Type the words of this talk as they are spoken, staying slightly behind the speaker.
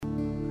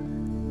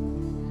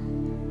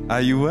Are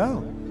you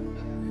well?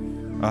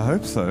 I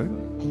hope so. Are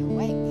you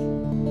awake?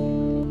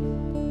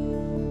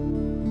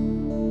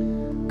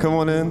 Come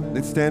on in,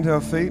 let's stand to our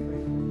feet.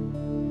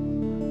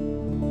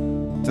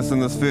 Just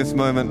in this first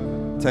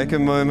moment, take a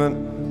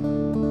moment.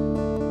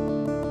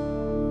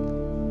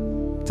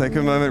 Take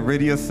a moment,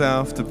 ready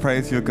yourself to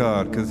praise your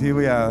God, because here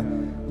we are.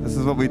 This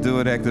is what we do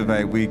at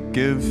Activate. We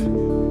give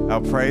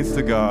our praise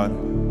to God.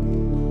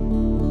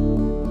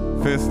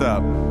 First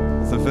up,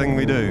 it's the thing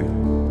we do.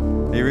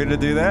 Are you ready to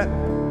do that?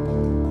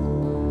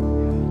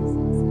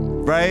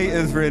 Ray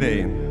is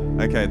ready.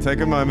 Okay, take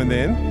a moment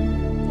then.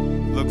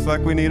 Looks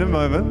like we need a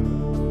moment.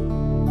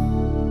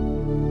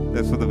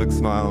 That's with a big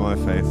smile on my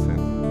face then.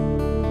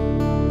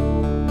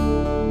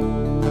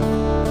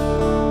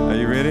 Are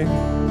you ready?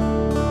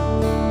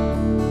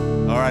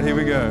 All right, here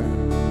we go.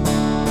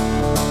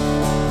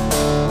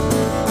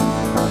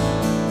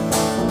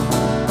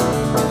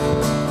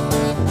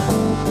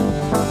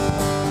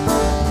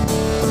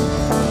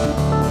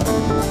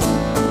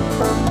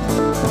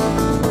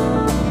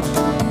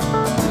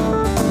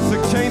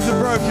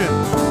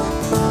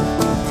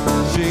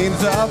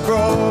 Chains are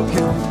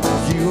broken,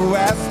 you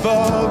have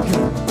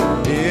spoken,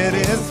 it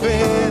is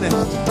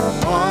finished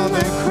on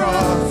the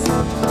cross.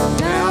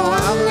 Now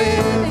I'm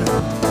living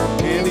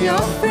in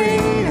your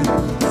freedom,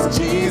 'cause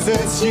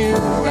Jesus, you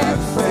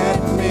have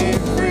set me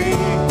free.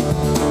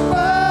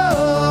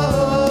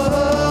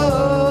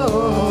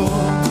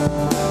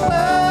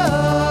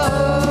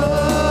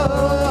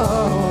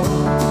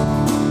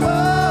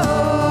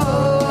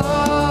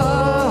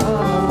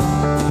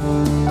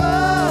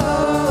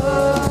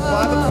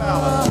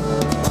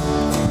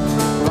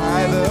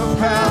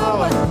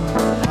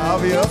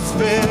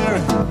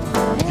 Spirit,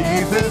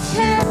 Jesus,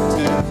 you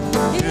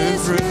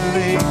is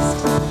released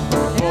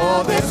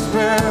for this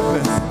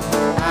purpose.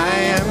 I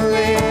am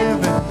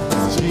living.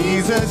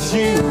 Jesus,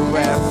 you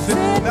have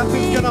said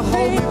nothing's gonna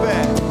hold me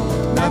back.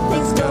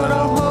 Nothing's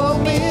gonna hold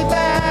me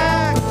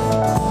back.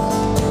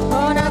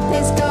 Oh,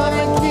 nothing's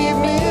gonna keep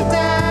me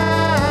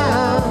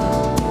down.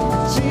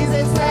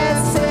 Jesus has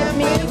set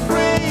me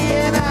free,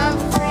 and I'm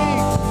free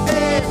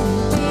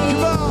indeed.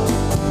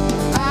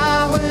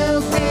 I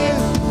will give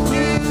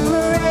you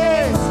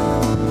praise.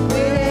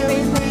 With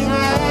everything I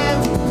am,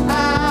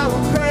 I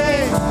will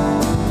praise.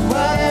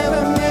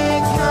 Whatever may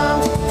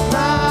come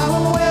my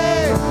way,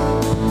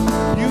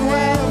 you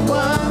have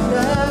won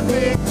the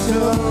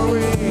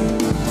victory.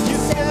 You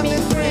set me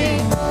free.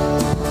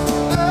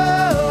 Oh,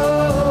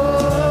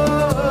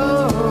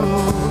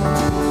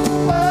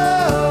 oh,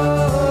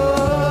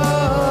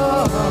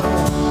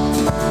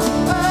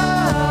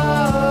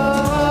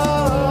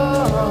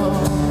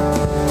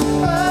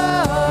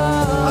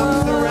 I'm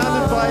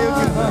surrounded by your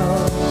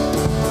goodness.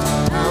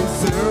 I'm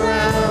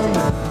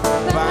surrounded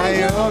by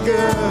your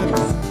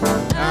goodness.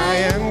 I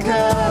am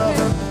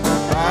covered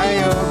by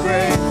your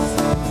grace.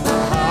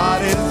 My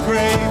heart is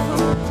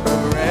grateful,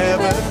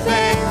 forever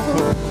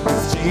thankful,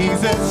 'cause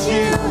Jesus,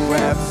 you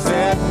have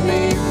set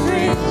me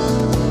free.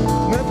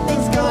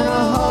 Nothing's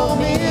gonna hold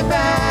me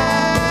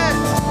back.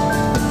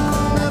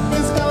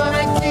 Nothing's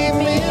gonna keep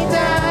me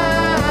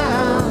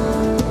down.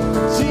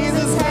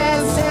 Jesus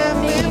has set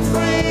me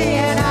free,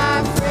 and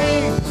I'm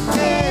free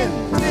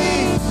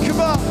indeed.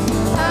 Come on.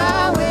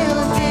 I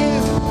will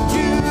give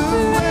you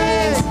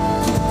praise.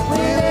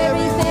 With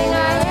everything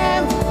I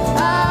am,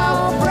 I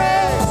will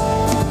praise.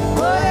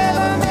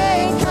 Whatever may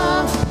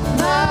come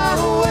my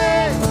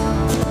way,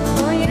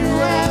 for you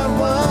have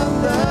won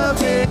the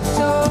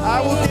victory.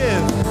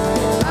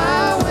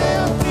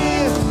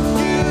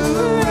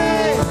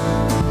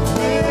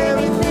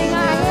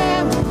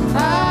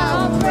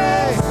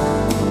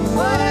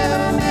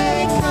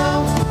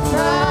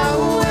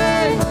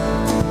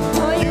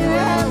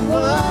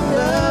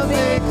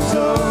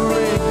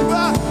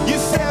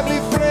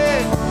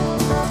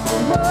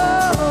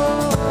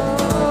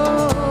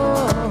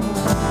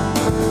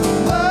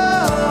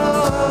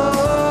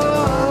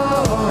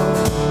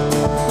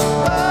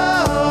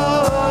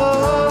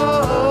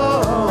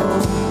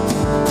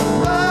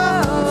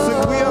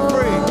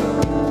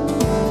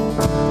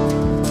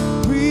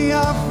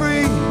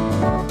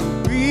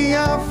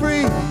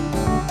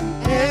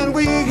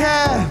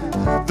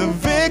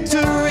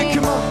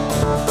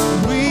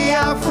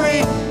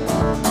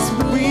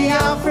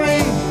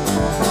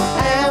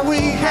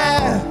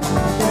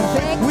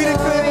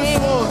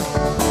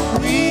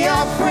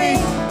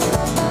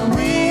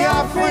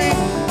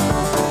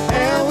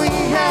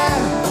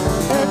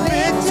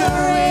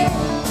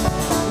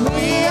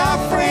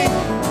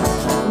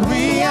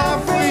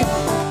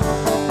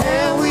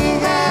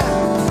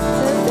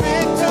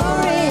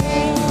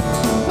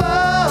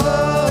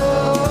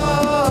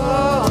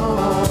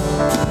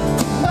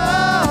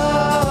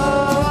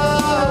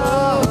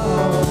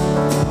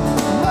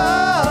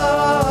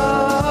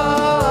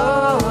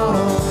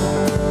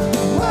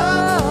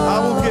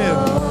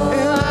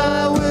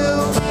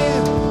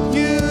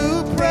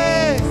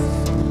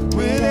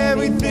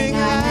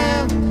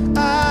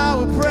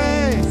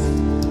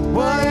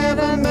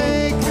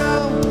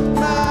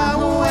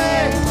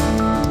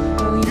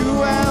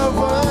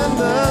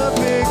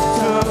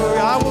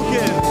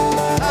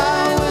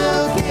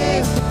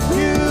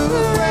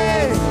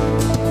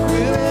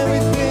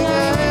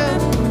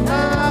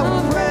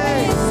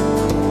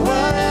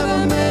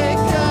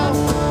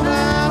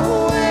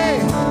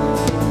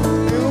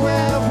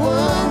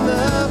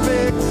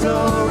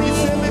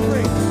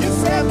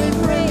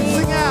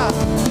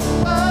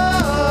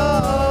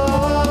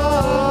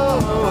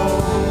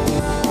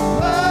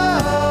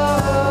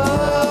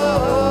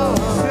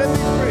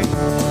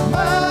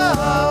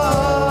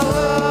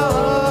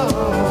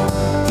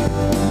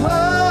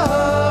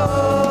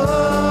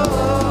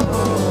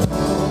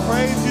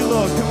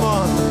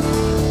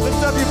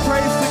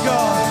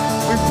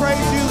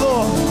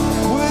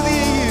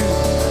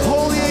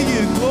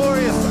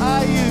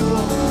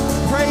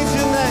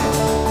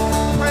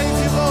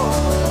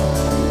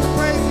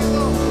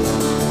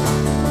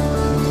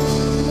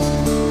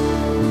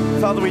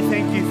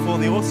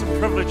 awesome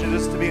privilege it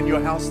is to be in your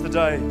house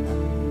today.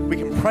 We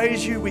can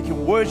praise you, we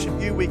can worship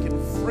you, we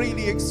can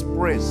freely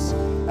express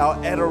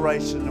our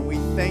adoration, and we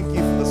thank you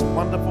for this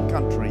wonderful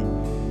country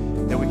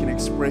that we can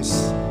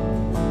express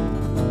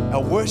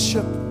our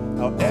worship,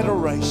 our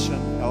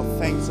adoration, our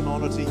thanks and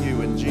honor to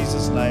you in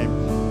Jesus' name.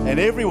 And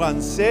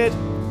everyone said,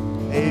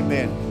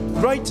 amen.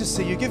 Great to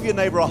see you. Give your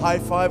neighbor a high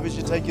five as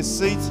you take your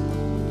seat.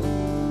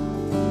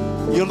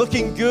 You're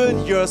looking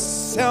good, you're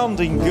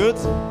sounding good.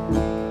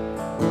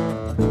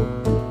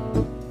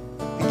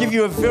 I give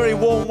you a very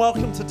warm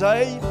welcome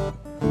today.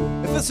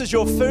 If this is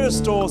your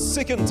first or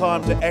second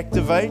time to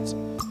Activate,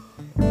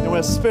 then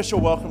a special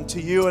welcome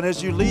to you. And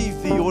as you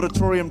leave the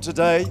auditorium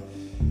today,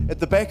 at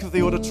the back of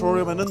the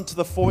auditorium and into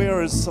the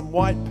foyer is some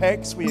white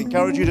packs. We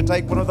encourage you to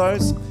take one of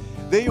those.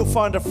 There you'll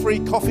find a free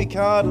coffee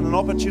card and an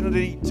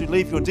opportunity to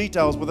leave your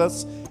details with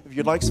us if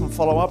you'd like some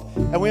follow-up.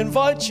 And we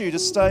invite you to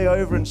stay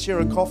over and share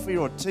a coffee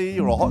or a tea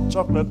or a hot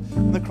chocolate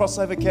in the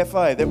Crossover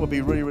Cafe. That would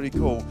be really, really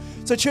cool.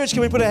 So church,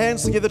 can we put our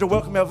hands together to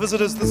welcome our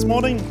visitors this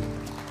morning?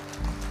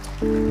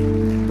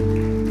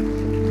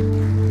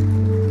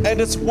 And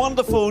it's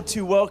wonderful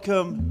to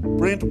welcome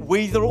Brent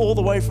Weather all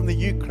the way from the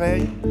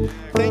Ukraine.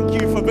 Thank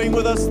you for being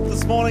with us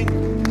this morning.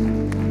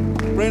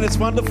 Brent, it's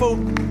wonderful.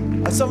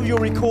 Some of you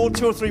will recall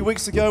 2 or 3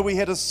 weeks ago we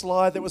had a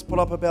slide that was put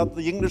up about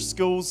the English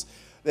schools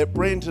that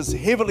Brent is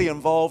heavily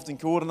involved and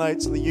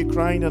coordinates in the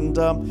Ukraine. And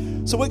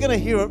so we're going to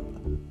hear it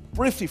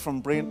briefly from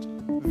Brent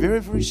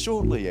very, very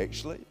shortly,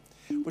 actually,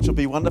 which will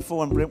be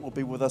wonderful. And Brent will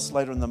be with us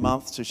later in the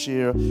month to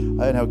share in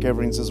our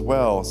gatherings as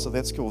well. So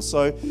that's cool.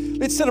 So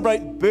let's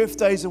celebrate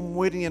birthdays and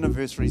wedding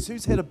anniversaries.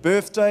 Who's had a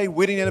birthday,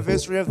 wedding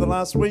anniversary over the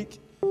last week?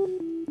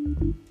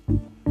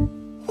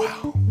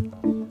 Wow.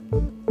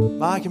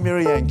 Mark and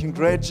Marianne,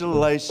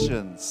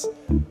 congratulations.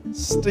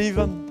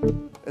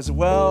 Stephen as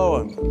well,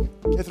 and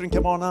Catherine,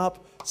 come on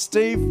up.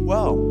 Steve,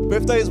 wow,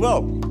 birthday as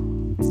well.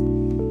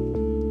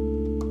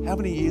 How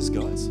many years,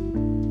 guys?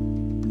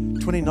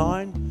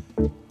 29?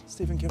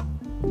 Stephen,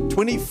 come.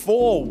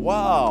 24,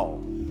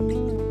 wow.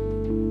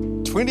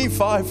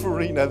 25 for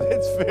Rena,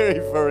 that's very,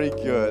 very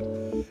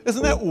good.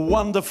 Isn't that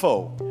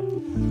wonderful?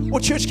 Well,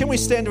 church, can we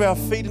stand to our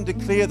feet and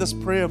declare this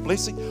prayer of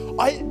blessing?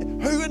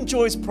 Who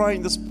enjoys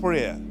praying this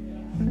prayer?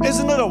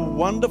 Isn't it a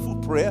wonderful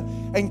prayer?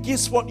 And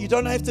guess what? You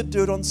don't have to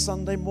do it on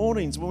Sunday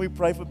mornings when we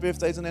pray for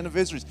birthdays and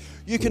anniversaries.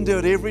 You can do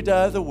it every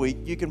day of the week.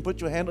 You can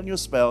put your hand on your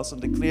spouse and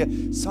declare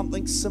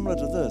something similar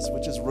to this,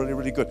 which is really,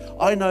 really good.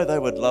 I know they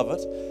would love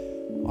it.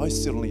 I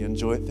certainly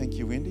enjoy it. Thank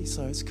you, Wendy.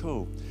 So it's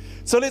cool.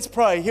 So let's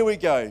pray. Here we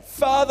go.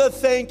 Father,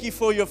 thank you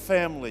for your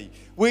family.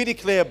 We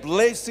declare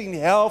blessing,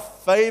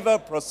 health, favor,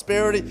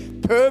 prosperity,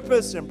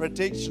 purpose, and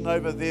protection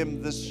over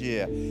them this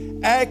year.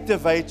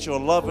 Activate your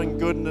love and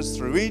goodness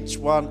through each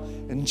one.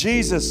 In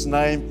Jesus'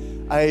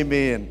 name,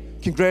 amen.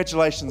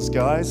 Congratulations,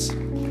 guys.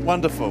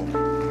 Wonderful.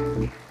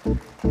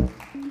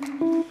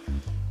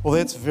 Well,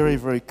 that's very,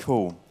 very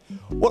cool.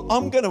 Well,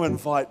 I'm going to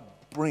invite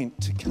Brent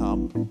to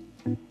come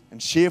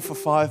and share for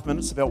 5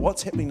 minutes about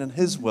what's happening in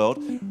his world.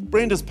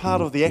 Brent is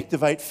part of the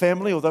Activate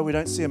family, although we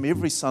don't see him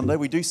every Sunday.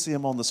 We do see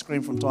him on the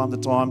screen from time to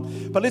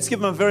time. But let's give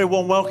him a very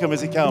warm welcome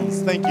as he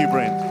comes. Thank you,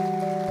 Brent.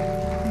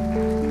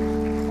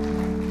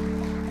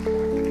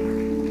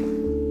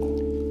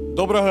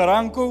 Доброго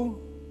ранку.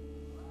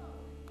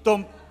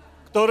 Kto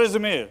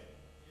rozumie?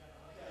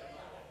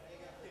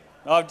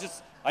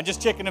 I'm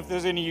just checking if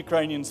there's any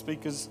Ukrainian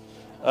speakers.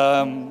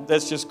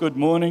 That's just good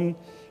morning.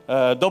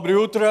 Доброе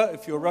утро,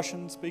 if you're a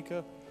Russian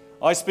speaker.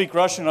 I speak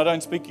Russian, I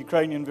don't speak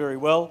Ukrainian very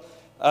well.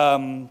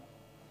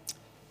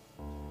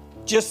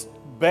 Just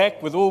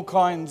back with all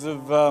kinds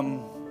of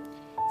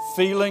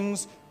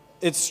feelings.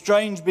 It's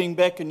strange being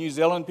back in New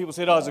Zealand. People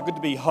said, is it good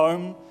to be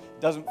home?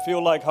 It doesn't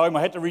feel like home.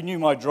 I had to renew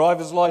my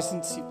driver's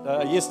license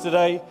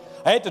yesterday.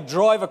 I had to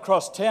drive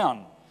across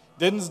town,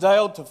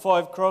 Dinsdale to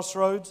 5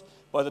 Crossroads.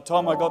 By the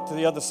time I got to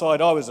the other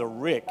side, I was a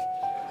wreck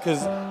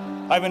because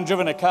I haven't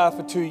driven a car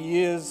for 2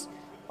 years.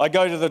 I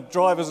go to the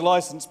driver's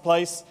license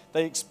place.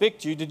 They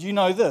expect you, did you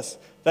know this?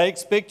 They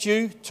expect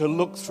you to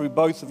look through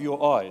both of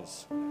your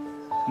eyes.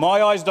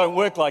 My eyes don't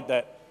work like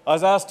that. I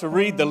was asked to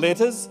read the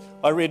letters.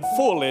 I read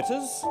 4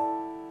 letters.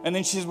 And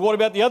then she said, what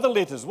about the other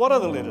letters? What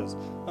other letters?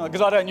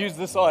 Because I don't use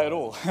this eye at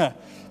all.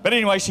 But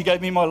anyway, she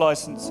gave me my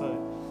license.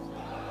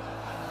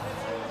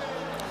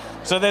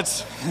 So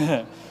that's,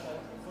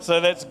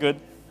 so that's good.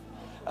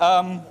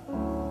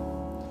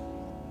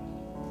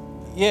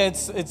 Yeah,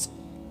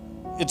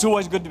 it's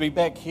always good to be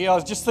back here. I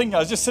was just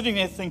sitting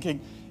there thinking,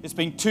 it's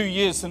been 2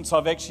 years since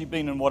I've actually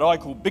been in what I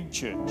call big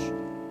church.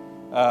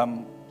 I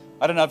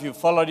don't know if you've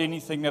followed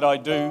anything that I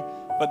do,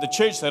 but the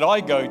church that I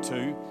go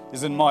to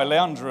is in my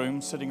lounge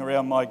room, sitting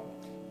around my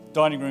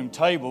dining room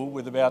table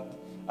with about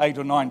 8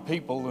 or 9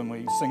 people, and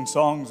we sing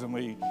songs and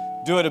we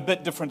do it a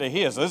bit different to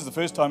here. So this is the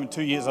first time in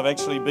 2 years I've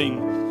actually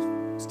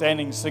been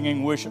standing,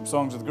 singing worship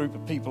songs with a group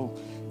of people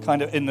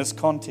kind of in this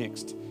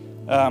context.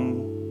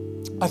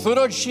 I thought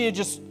I'd share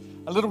just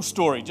a little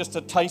story, just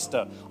a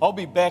taster. I'll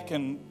be back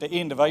in the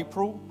end of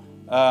April.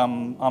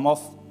 I'm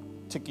off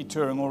tiki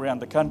touring all around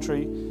the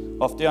country.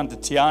 off down to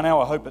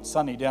Tiano. I hope it's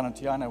sunny down in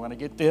Tiano when I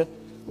get there.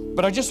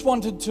 But I just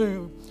wanted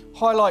to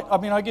highlight,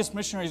 I guess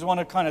missionaries want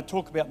to kind of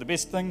talk about the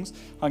best things.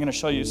 I'm going to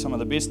show you some of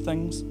the best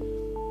things.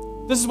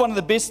 This is one of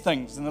the best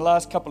things in the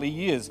last couple of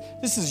years.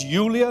 This is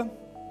Yulia.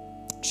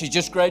 She's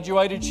just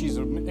graduated. She's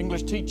an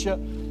English teacher.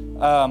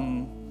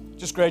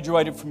 Just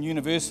graduated from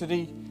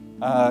university.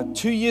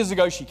 2 years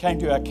ago, she came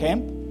to our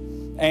camp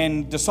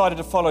and decided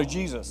to follow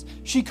Jesus.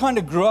 She kind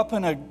of grew up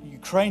in a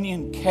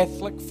Ukrainian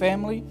Catholic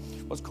family,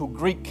 what's called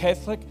Greek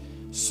Catholic.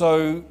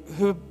 So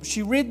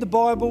she read the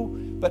Bible,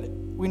 but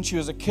when she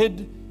was a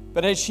kid,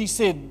 but as she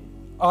said,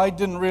 I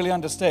didn't really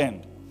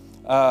understand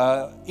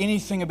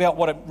anything about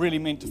what it really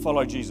meant to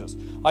follow Jesus.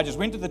 I just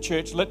went to the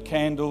church, lit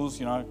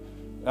candles,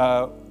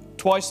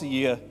 twice a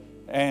year,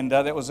 and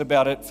that was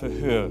about it for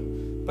her.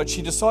 But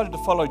she decided to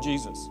follow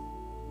Jesus.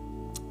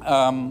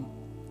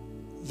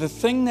 The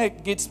thing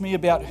that gets me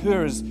about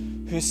her is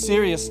her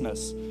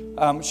seriousness.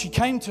 She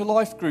came to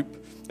Life Group,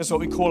 that's what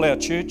we call our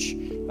church,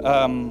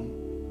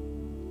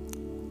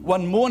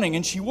 one morning,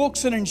 and she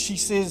walks in and she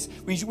says,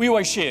 we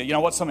always share,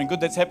 what's something good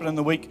that's happened in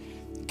the week.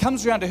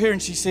 Comes around to her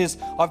and she says,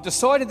 I've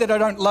decided that I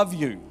don't love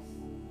you.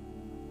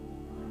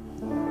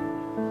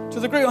 To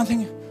the group, I'm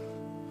thinking,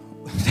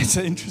 that's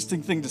an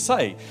interesting thing to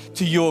say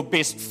to your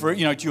best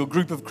friend, to your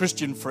group of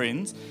Christian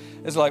friends.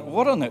 It's like,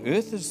 what on the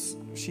earth is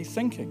she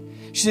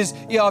thinking? She says,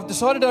 I've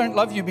decided I don't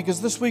love you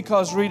because this week I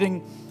was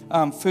reading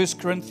 1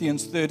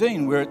 Corinthians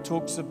 13 where it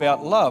talks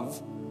about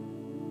love,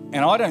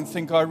 and I don't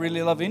think I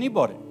really love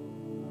anybody.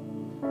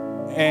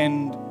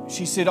 And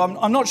she said,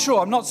 I'm not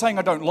sure. I'm not saying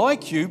I don't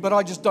like you, but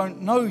I just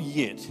don't know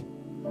yet.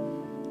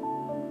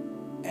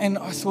 And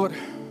I thought,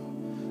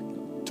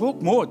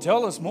 talk more,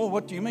 tell us more.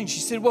 What do you mean? She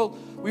said, well,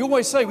 we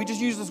always say, we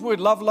just use this word,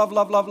 love, love,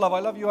 love, love, love. I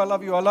love you, I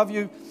love you, I love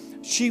you.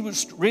 She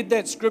read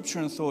that scripture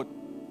and thought,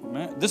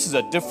 man, this is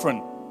a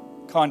different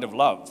kind of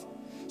love.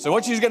 So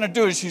what she's going to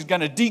do is she's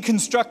going to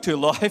deconstruct her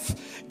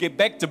life, get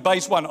back to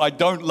base one, I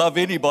don't love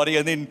anybody,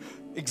 and then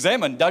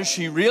examine, does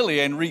she really,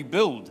 and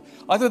rebuild.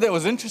 I thought that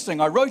was interesting.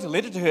 I wrote a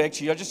letter to her,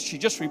 actually. She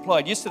just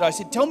replied yesterday. I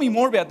said, tell me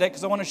more about that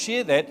because I want to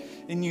share that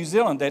in New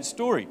Zealand, that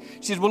story.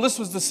 She said, well, this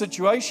was the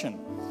situation.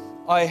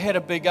 I had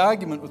a big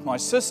argument with my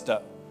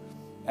sister,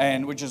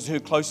 which is her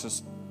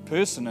closest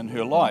person in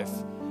her life,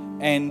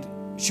 and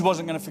she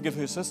wasn't going to forgive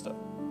her sister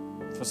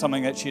for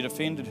something that she had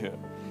offended her.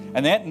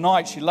 And that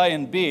night she lay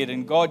in bed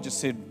and God just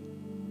said,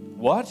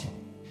 what?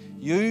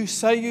 You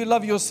say you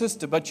love your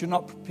sister, but you're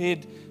not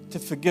prepared to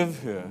forgive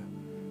her.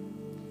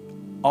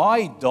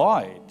 I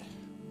died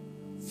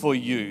for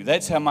you.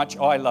 That's how much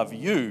I love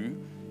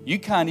you. You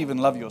can't even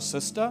love your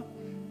sister.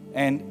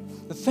 And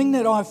the thing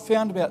that I've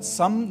found about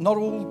some, not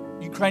all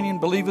Ukrainian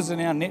believers in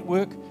our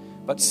network,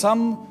 but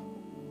some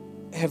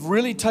have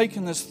really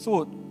taken this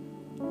thought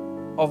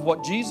of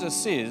what Jesus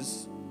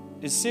says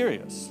is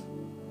serious.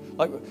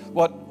 Like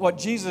what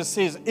Jesus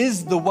says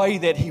is the way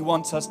that he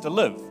wants us to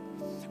live.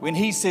 When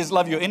he says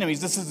love your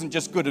enemies, this isn't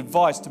just good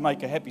advice to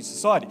make a happy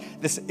society.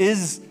 This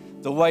is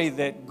the way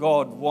that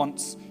God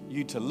wants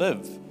you to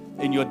live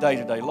in your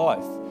day-to-day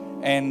life.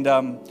 And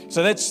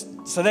so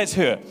that's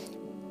her.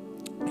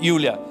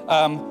 Yulia.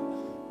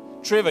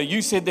 Trevor,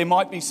 you said there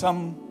might be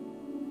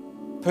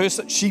some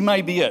person, she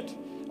may be it.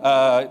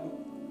 A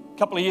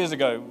couple of years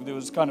ago, there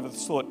was kind of a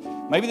thought,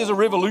 maybe there's a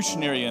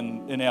revolutionary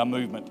in our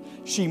movement.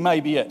 She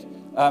may be it.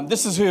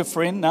 This is her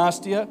friend,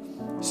 Nastia.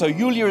 So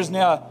Yulia is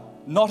now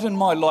not in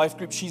my life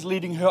group. She's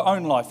leading her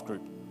own life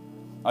group.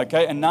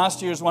 Okay, and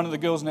Nastia is one of the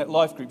girls in that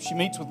life group. She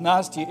meets with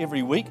Nastia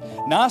every week.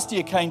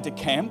 Nastia came to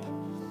camp.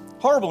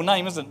 Horrible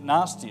name, isn't it?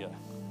 Nastia.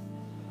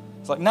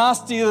 It's like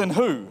nastier than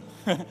who?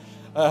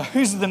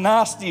 Who's the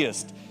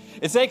nastiest?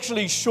 It's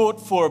actually short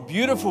for a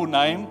beautiful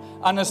name,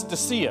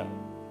 Anastasia,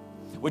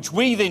 which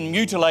we then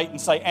mutilate and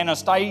say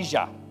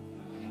Anastasia.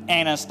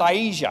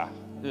 Anastasia.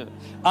 Yeah.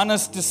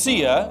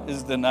 Anastasia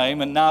is the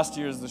name and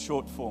Nastia is the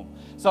short form.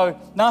 So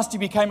Nastia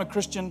became a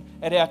Christian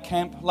at our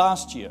camp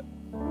last year.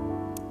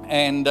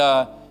 And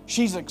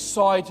she's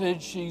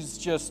excited. She's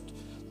just,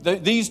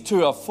 these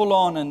two are full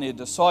on in their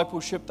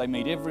discipleship. They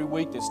meet every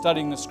week. They're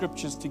studying the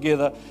scriptures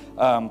together,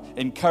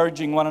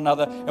 encouraging one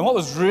another. And what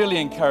was really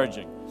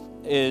encouraging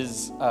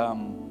is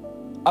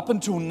up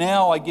until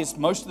now, I guess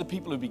most of the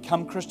people who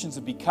become Christians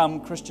have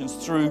become Christians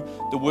through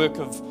the work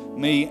of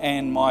me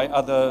and my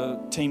other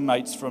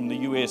teammates from the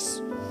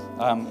US,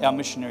 our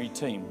missionary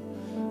team.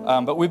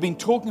 But we've been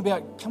talking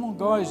about, come on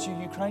guys, you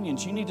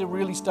Ukrainians, you need to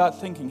really start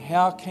thinking,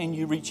 how can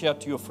you reach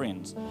out to your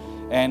friends?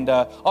 And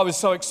I was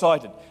so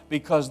excited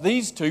because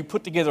these two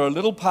put together a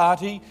little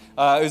party.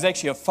 It was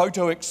actually a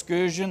photo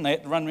excursion. They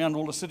had to run around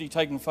all the city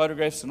taking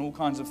photographs and all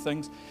kinds of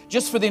things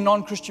just for their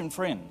non-Christian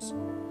friends.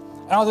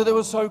 And I thought that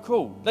was so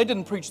cool. They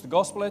didn't preach the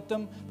gospel at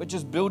them, but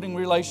just building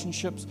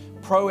relationships,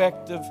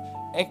 proactive,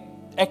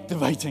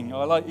 activating.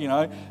 I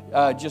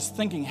like, just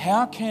thinking,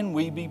 how can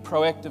we be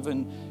proactive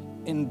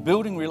in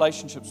building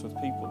relationships with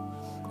people?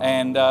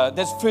 And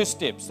that's first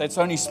steps. That's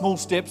only small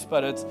steps,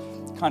 but it's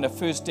kind of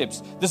first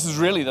steps. This is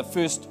really the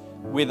first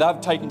where they've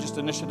taken just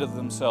initiative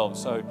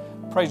themselves. So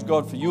praise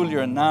God for Yulia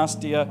and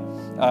Nastia.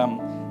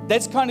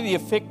 that's kind of the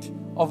effect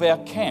of our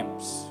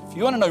camps. If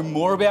you want to know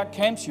more about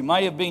camps, you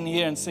may have been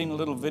here and seen a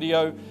little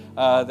video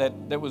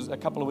that was a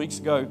couple of weeks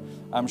ago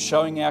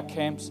showing our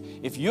camps.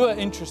 If you are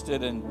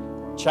interested in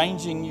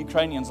changing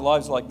Ukrainians'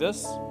 lives like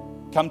this,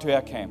 come to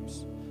our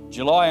camps.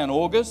 July and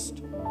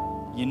August,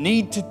 you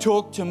need to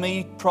talk to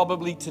me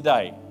probably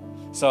today.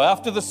 So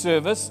after the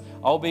service,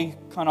 I'll be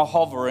kind of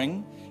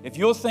hovering. If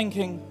you're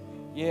thinking,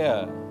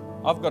 yeah,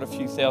 I've got a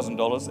few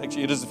 $1,000,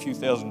 actually it is a few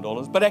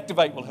 $1,000, but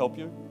Activate will help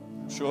you,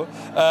 I'm sure.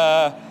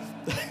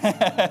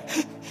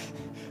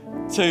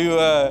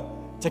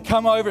 To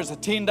come over. It's a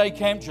 10-day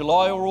camp,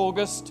 July or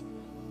August.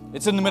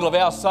 It's in the middle of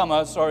our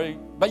summer, sorry,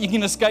 but you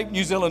can escape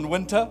New Zealand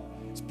winter.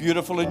 It's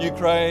beautiful in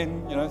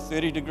Ukraine,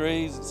 30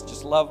 degrees. It's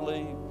just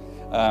lovely.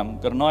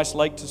 Got a nice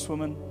lake to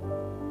swim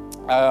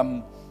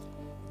in.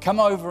 Come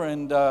over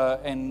and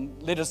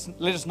let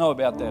us know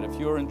about that. If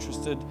you're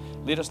interested,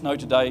 let us know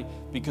today,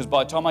 because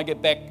by the time I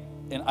get back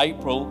in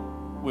April,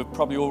 we've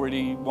probably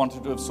already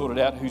wanted to have sorted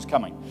out who's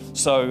coming.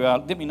 So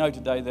let me know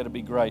today. That'd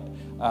be great.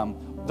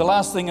 The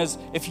last thing is,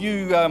 if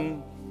you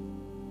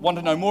want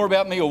to know more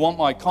about me or want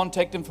my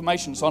contact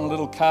information, it's on a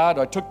little card.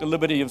 I took the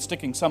liberty of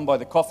sticking some by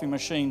the coffee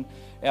machine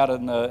out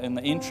in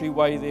the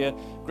entryway there.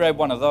 Grab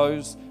one of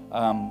those,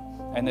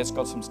 and that's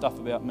got some stuff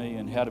about me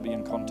and how to be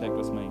in contact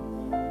with me.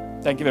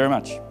 Thank you very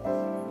much.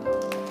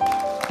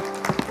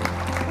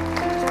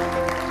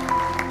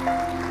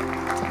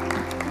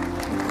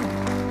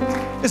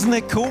 Isn't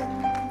that cool?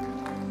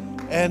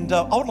 And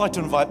I would like to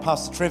invite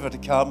Pastor Trevor to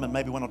come, and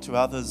maybe one or two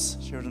others,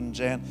 Sheridan and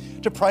Jan,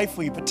 to pray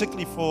for you,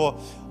 particularly for,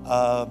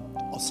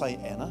 I'll say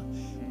Anna,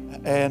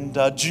 and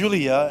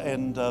Julia,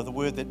 and the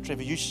word that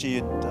Trevor, you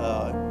shared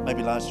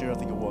maybe last year, I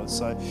think it was.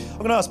 So I'm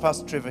going to ask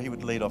Pastor Trevor, he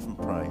would lead off and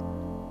pray.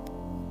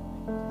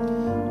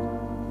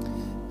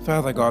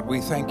 Father God,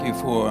 we thank you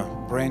for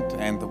Brent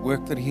and the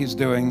work that he's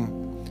doing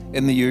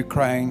in the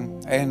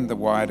Ukraine and the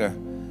wider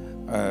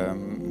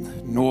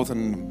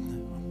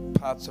northern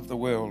parts of the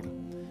world.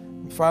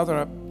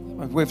 Father,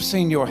 we've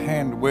seen your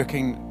hand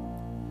working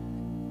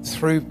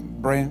through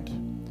Brent.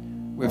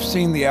 We've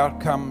seen the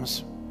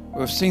outcomes.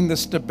 We've seen the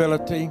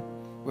stability.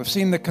 We've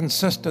seen the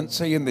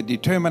consistency and the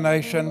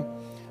determination.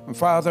 And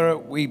Father,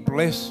 we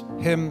bless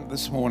him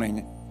this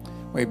morning.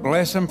 We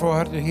bless him for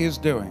what he is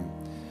doing.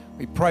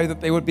 We pray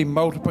that there would be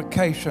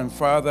multiplication,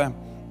 Father,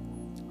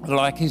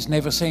 like he's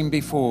never seen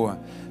before.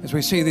 As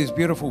we see these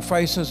beautiful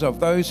faces of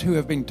those who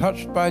have been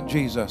touched by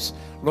Jesus,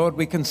 Lord,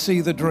 we can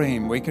see the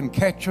dream. We can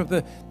capture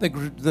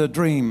the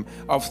dream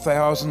of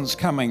thousands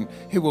coming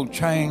who will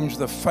change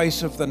the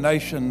face of the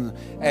nation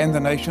and the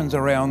nations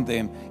around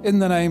them. In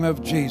the name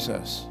of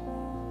Jesus,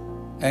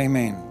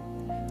 amen.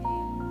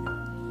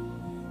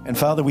 And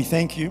Father, we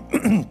thank you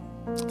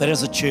that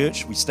as a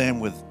church, we stand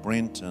with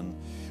Brent and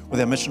with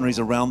our missionaries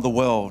around the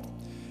world.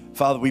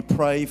 Father, we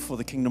pray for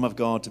the kingdom of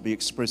God to be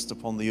expressed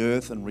upon the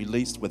earth and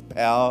released with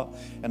power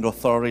and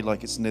authority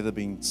like it's never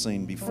been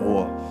seen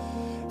before.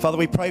 Father,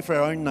 we pray for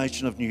our own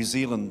nation of New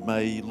Zealand.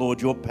 May, Lord,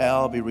 your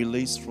power be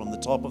released from the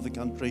top of the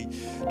country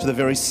to the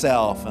very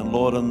south. And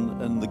Lord,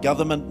 in the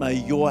government, may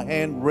your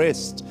hand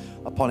rest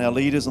upon our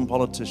leaders and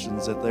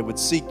politicians, that they would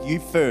seek you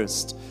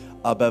first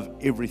above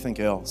everything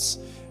else.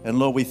 And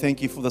Lord, we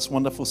thank you for this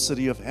wonderful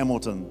city of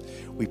Hamilton.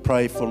 We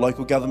pray for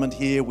local government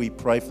here. We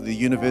pray for the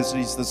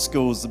universities, the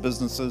schools, the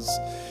businesses.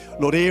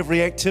 Lord,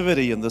 every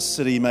activity in this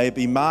city may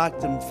be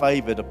marked and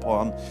favored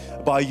upon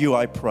by you,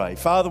 I pray.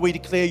 Father, we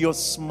declare your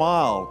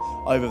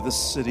smile over this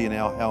city and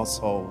our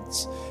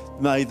households.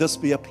 May this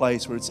be a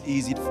place where it's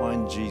easy to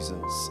find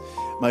Jesus.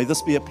 May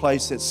this be a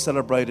place that's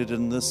celebrated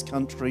in this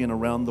country and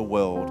around the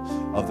world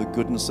of the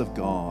goodness of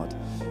God.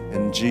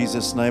 In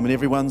Jesus' name. And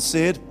everyone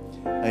said,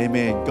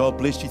 amen. God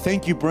bless you.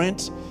 Thank you,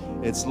 Brent.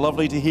 It's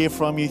lovely to hear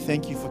from you.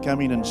 Thank you for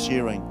coming and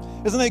sharing.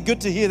 Isn't that good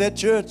to hear that,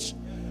 church?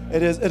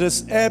 It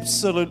is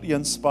absolutely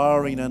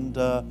inspiring. And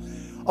I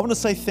want to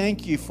say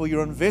thank you for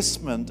your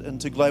investment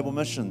into global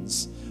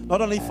missions.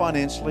 Not only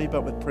financially,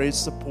 but with prayer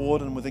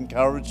support and with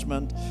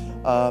encouragement.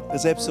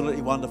 It's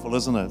absolutely wonderful,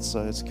 isn't it?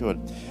 So it's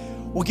good.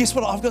 Well, guess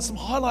what? I've got some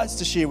highlights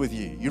to share with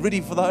you. You ready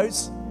for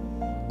those?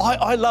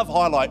 I love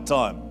highlight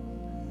time.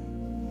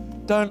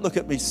 Don't look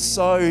at me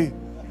so...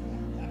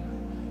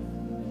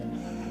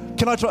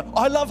 Can I try?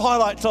 I love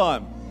highlight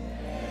time.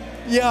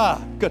 Yeah,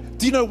 good.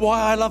 Do you know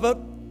why I love it?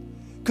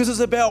 Because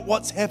it's about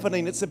what's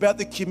happening. It's about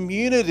the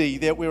community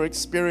that we're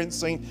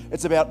experiencing.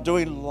 It's about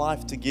doing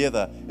life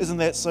together. Isn't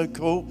that so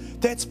cool?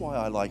 That's why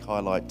I like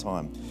highlight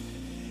time.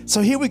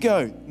 So here we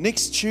go.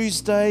 Next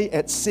Tuesday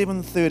at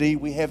 7:30,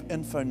 we have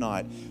Info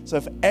Night. So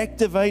if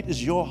Activate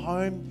is your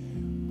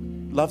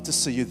home, love to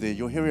see you there.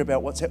 You'll hear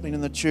about what's happening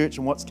in the church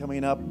and what's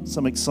coming up,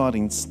 some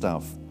exciting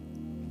stuff.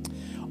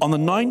 On the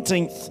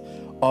 19th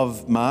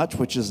of March,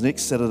 which is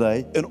next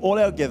Saturday, in all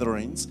our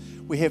gatherings,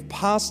 we have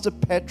Pastor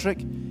Patrick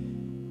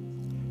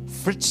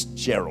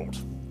Fitzgerald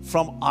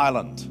from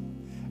Ireland.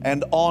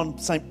 And on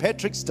St.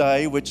 Patrick's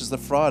Day, which is the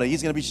Friday,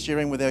 he's going to be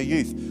sharing with our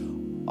youth.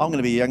 I'm going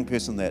to be a young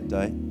person that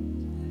day.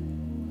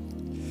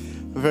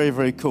 Very,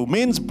 very cool.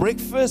 Men's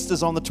breakfast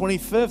is on the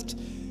 25th.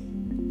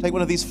 Take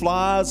one of these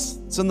flyers.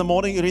 It's in the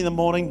morning, early in the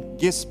morning.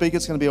 Guest speaker.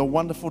 It's going to be a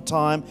wonderful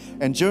time.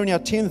 And during our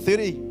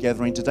 10:30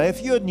 gathering today,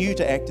 if you're new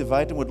to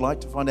Activate and would like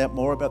to find out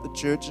more about the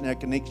church and our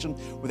connection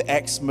with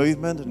Acts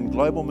movement and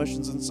global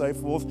missions and so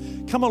forth,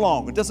 come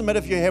along. It doesn't matter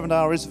if you haven't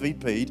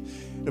RSVP'd.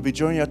 It'll be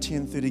during our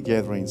 10:30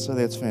 gathering. So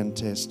that's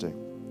fantastic.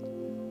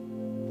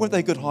 Weren't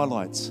they good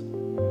highlights?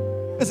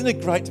 Isn't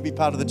it great to be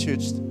part of the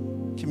church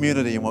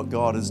community and what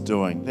God is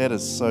doing? That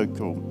is so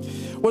cool.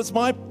 Well, it's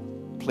my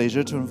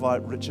pleasure to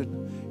invite Richard.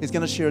 He's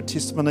going to share a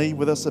testimony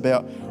with us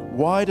about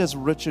why does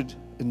Richard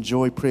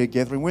enjoy prayer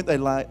gathering. Weren't they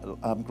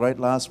great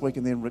last week?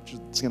 And then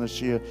Richard's going to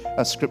share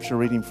a scripture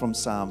reading from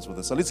Psalms with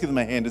us. So let's give him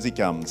a hand as he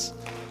comes.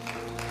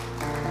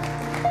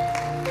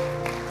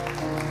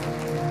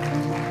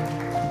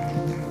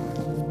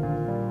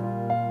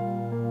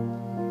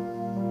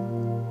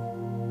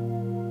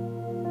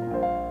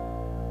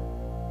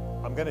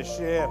 I'm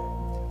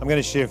going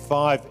to share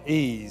 5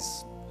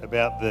 E's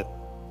about the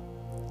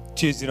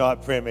Tuesday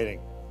night prayer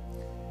meeting.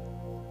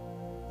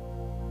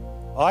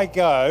 I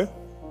go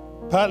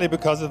partly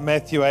because of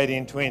Matthew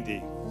 18:20,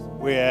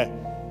 where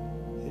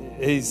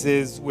he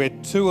says, "Where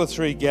 2 or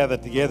 3 gather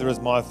together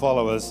as my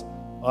followers,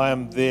 I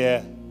am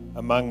there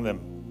among them."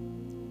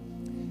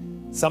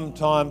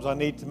 Sometimes I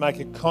need to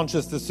make a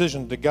conscious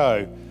decision to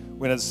go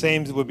when it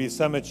seems it would be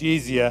so much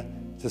easier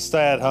to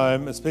stay at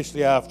home,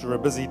 especially after a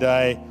busy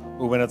day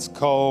or when it's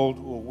cold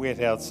or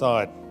wet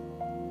outside.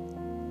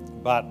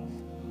 But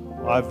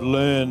I've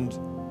learned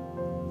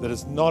that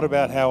it's not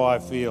about how I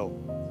feel.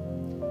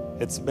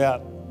 It's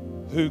about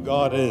who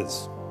God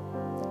is.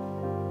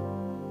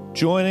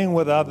 Joining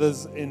with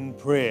others in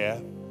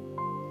prayer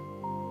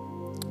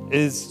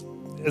is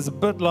a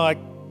bit like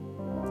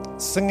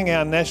singing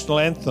our national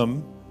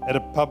anthem at a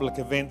public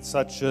event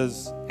such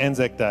as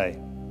Anzac Day.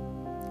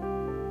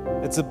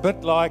 It's a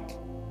bit like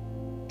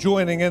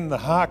joining in the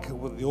haka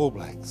with the All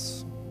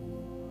Blacks.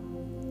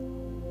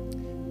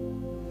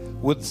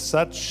 With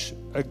such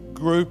a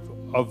group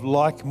of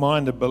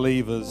like-minded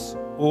believers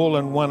all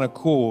in one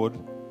accord,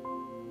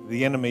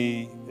 the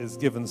enemy is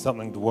given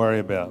something to worry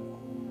about.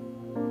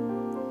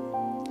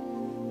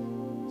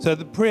 So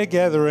the prayer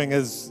gathering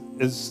is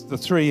the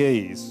 3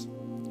 E's.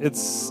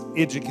 It's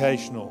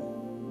educational.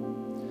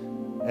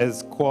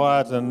 As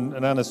quiet and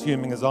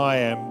unassuming as I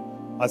am,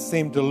 I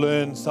seem to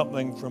learn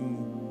something from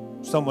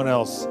someone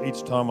else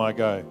each time I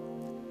go.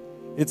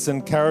 It's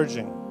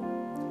encouraging.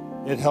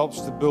 It helps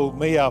to build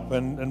me up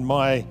in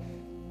my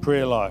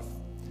prayer life.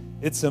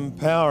 It's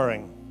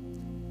empowering.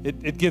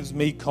 It gives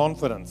me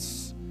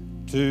confidence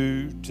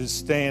to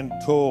stand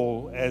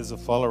tall as a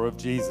follower of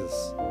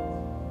Jesus.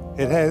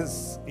 It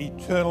has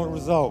eternal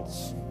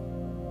results.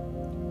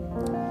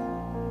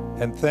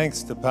 And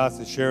thanks to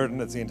Pastor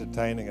Sheridan, it's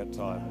entertaining at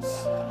times.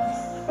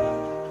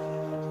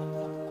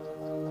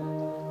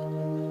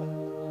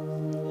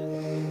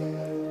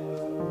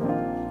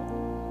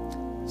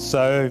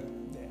 So,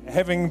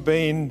 having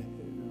been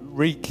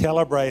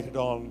recalibrated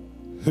on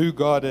who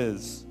God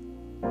is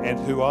and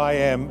who I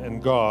am in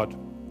God,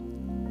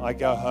 I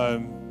go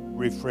home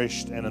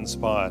refreshed and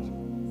inspired.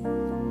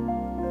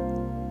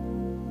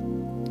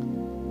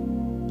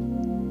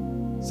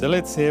 So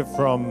let's hear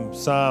from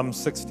Psalm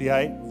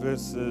 68,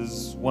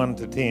 verses 1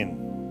 to 10.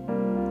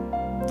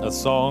 A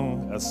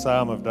song, a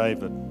psalm of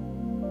David.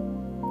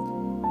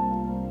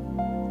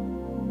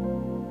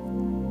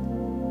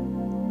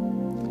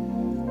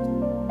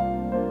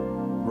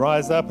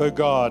 Rise up, O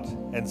God,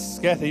 and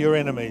scatter your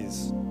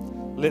enemies.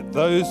 Let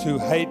those who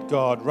hate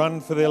God run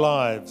for their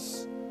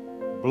lives.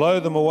 Blow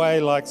them away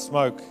like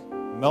smoke.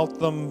 Melt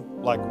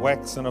them like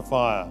wax in a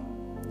fire.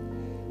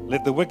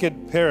 Let the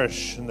wicked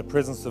perish in the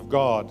presence of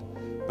God,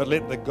 but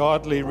let the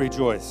godly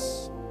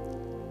rejoice.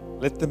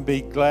 Let them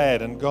be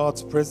glad in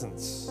God's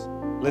presence.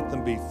 Let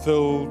them be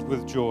filled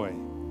with joy.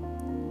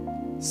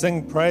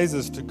 Sing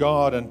praises to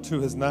God and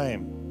to his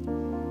name.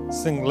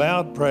 Sing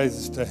loud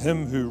praises to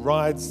him who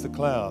rides the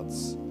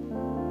clouds.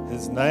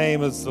 His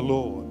name is the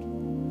Lord.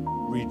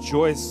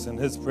 Rejoice in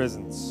his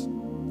presence.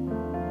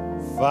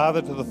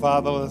 Father to the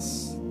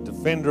fatherless,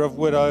 defender of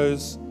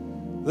widows,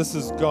 this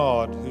is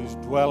God whose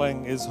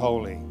dwelling is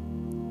holy.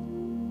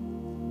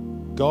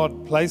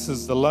 God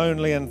places the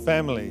lonely in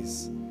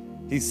families.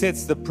 He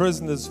sets the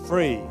prisoners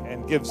free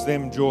and gives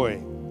them joy.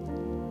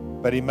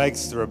 But he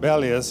makes the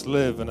rebellious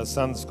live in a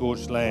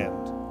sun-scorched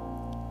land.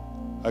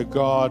 O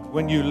God,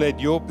 when you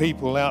led your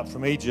people out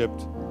from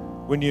Egypt,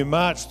 when you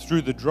marched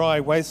through the dry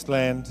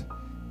wasteland,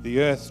 the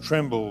earth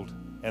trembled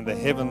and the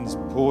heavens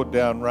poured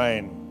down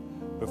rain.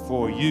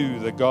 Before you,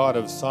 the God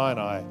of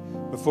Sinai,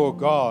 before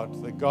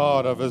God, the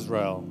God of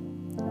Israel.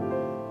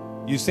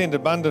 You sent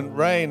abundant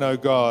rain, O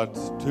God,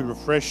 to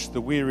refresh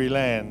the weary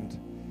land.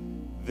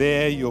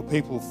 There your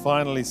people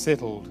finally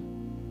settled,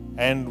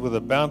 and with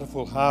a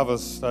bountiful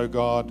harvest, O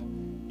God,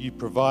 you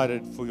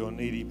provided for your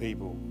needy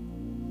people.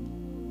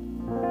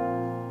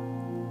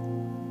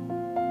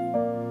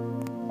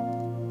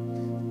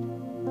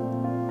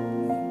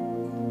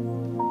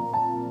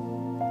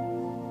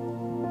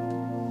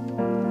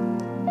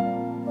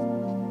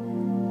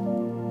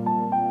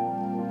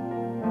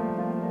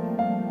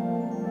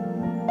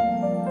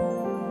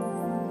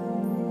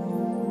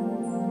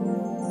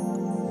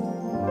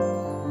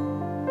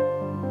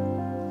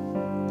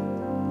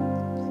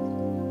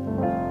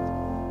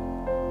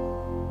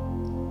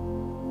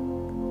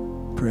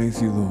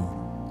 Praise you,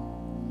 Lord.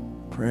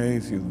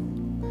 Praise you,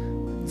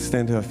 Lord.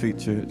 Stand to our feet,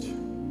 church.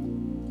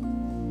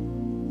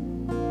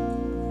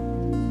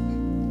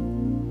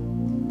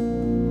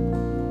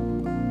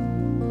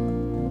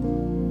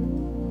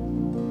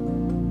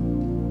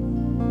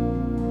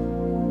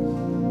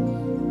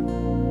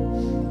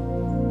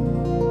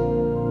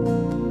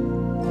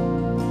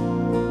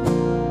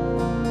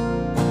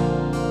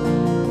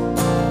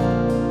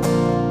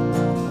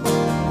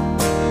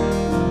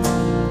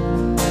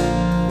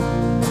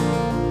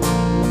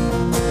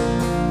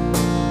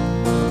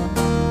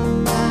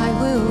 I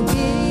will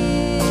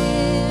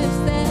give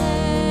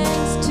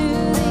thanks to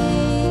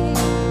Thee,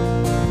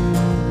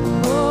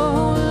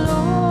 O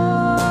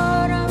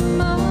Lord,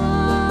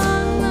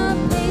 among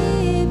the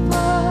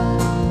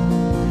people.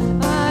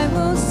 I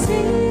will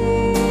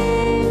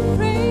sing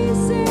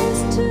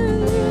praises to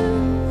You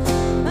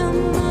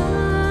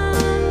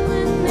among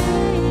the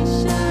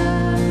nations.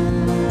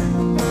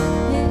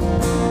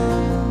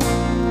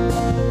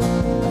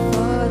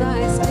 For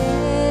Thy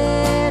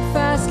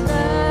steadfast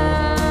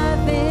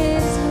love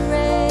is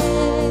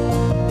great.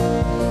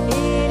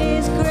 It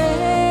is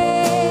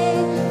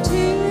great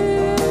to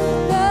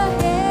the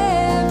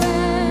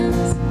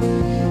heavens,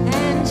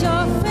 and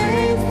Your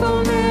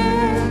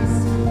faithfulness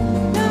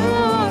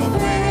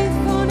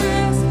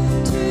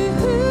to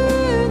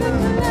the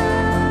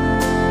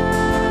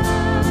clouds.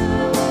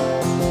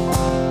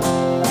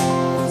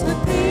 So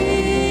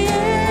be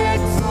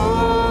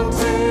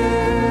exalted,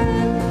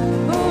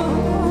 O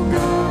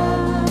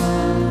God,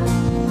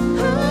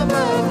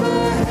 above the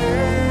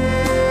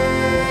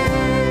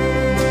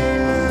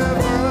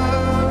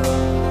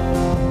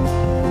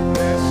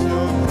Let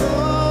Your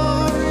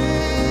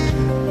glory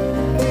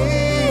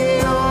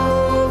be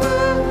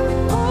over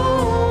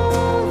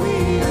all the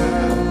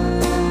earth.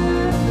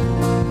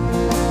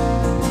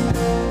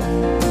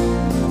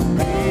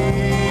 Be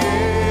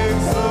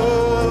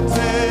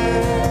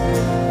exalted,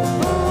 O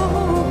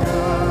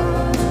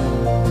God,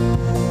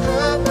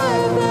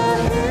 above the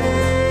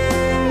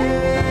heavens.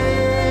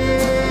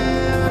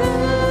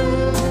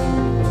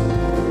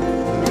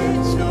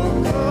 let Your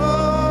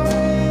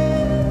glory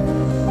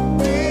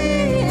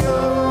be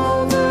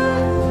over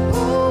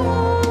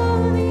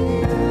All the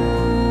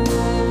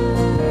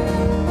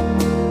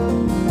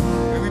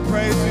May we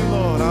praise You,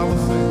 Lord. I will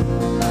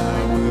sing. I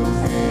will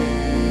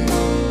give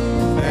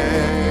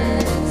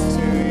thanks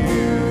to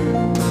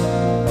You,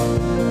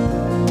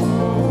 O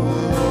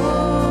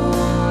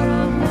Lord,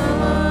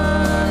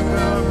 among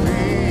the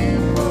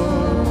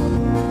people,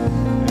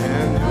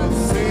 and will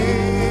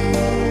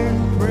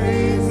sing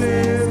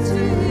praises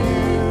to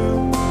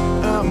You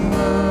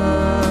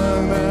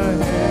among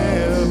the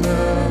heavens.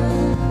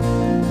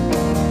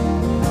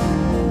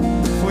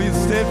 For Your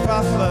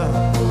steadfast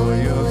love, for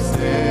Your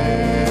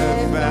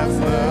steadfast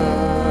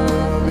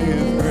love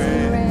is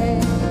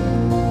great.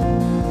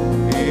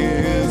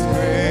 Is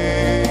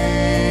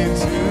great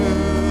to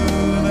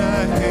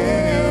the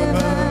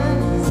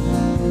heavens,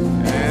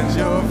 and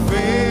Your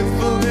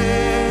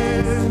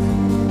faithfulness,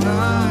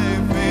 Thy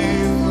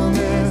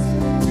faithfulness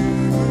to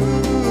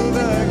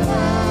the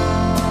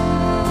clouds.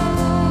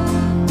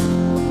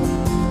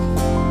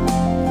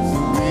 So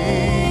be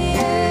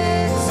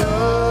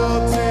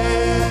exalted,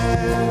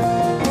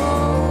 O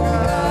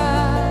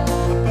God,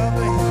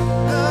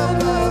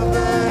 above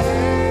the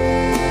heavens.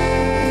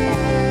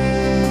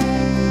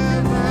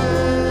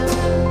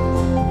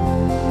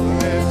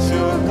 Let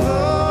Your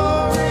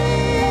glory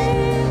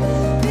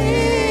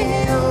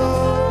be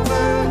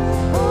over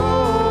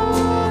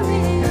all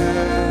the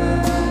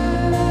earth.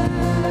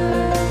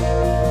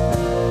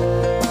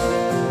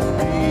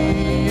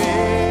 Be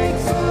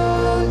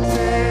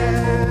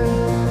exalted,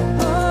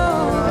 O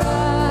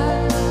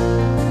God,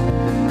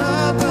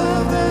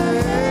 above the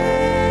heavens.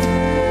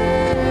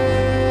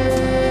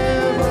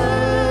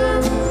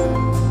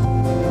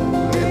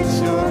 Let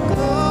Your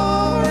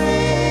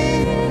glory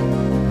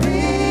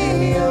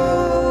be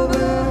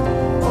over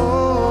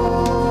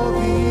all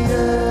the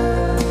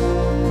earth.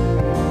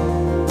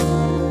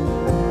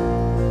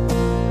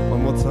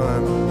 One more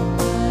time.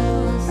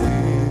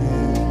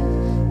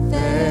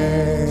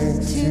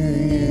 Thanks to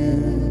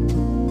You,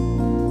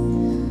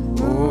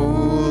 O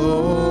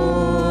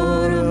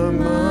Lord,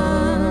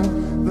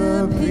 among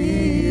the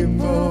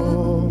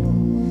people.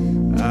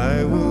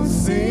 I will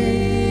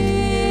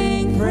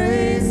sing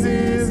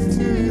praises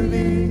to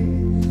Thee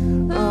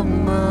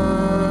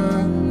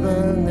among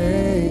the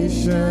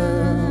nations.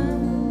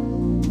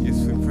 Yes,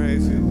 we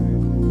praise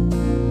You,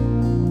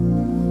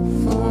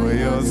 for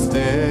Your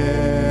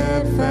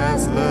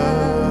steadfast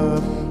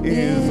love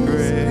is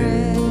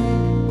great.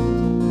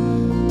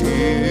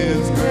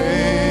 Is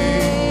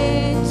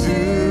great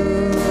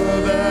to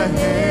the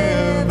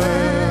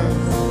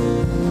heavens,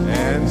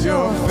 and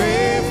Your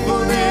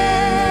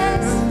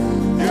faithfulness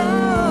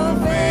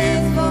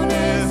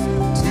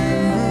to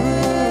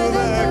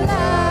the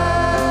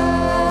clouds.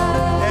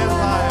 And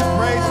I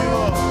praise You,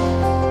 Lord.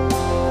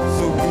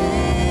 So be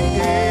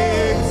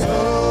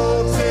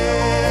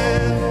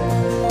exalted,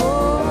 O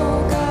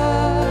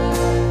God,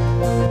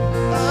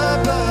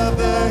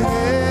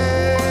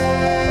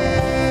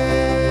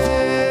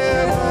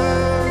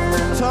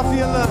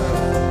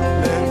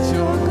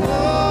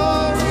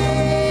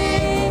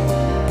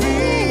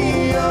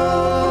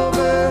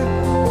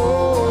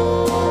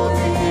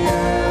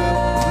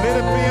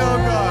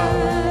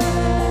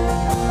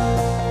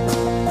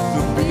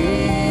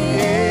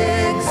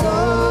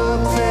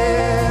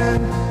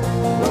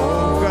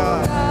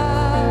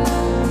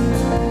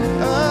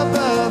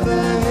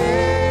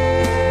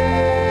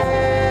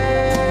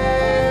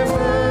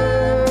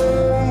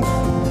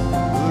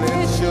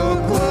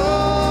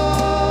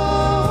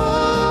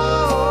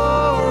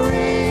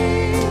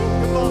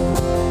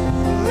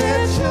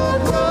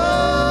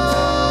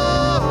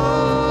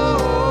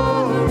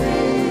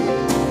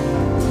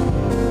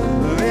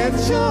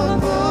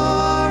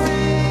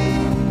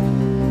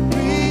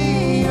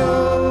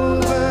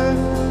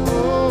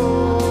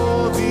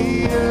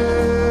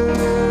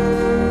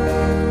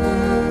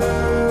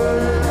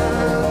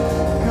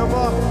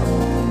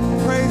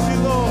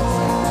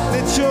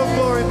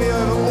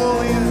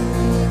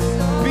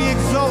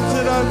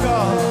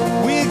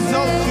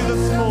 exalt you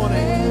this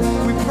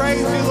morning. We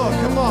praise you, Lord.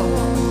 Come on.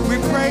 We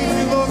praise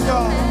you, Lord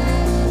God.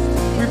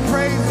 We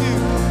praise you.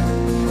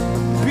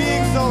 Be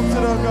exalted,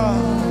 oh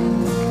God.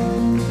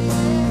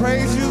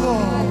 Praise you,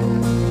 Lord.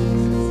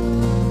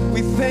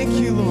 We thank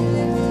you,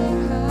 Lord.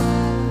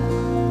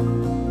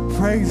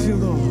 Praise you,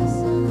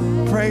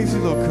 Lord. Praise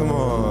you, Lord. Come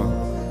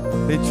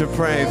on. Let your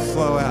praise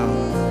flow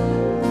out.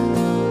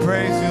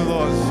 Praise you,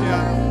 Lord.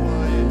 Shout.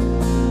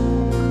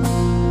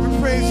 We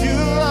praise you,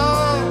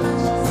 Lord.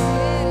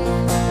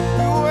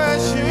 We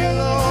worship you,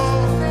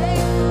 Lord.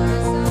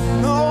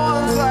 No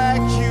one's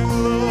like you,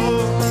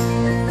 Lord.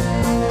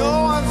 No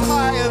one's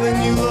higher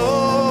than you,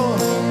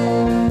 Lord.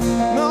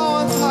 No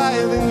one's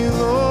higher than you,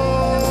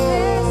 Lord.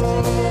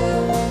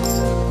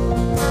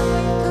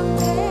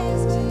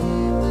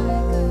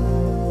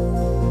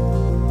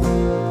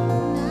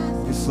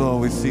 Yes,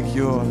 Lord, we seek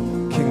your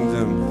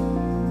kingdom.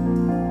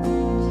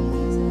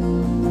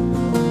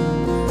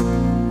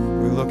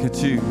 We look at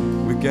you.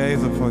 We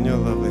gaze upon your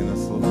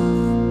loveliness, Lord.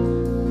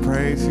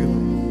 Praise you,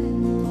 Lord.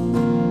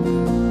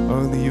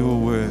 Only you are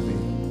worthy.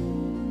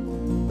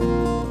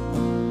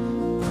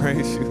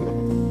 Praise you,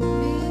 Lord.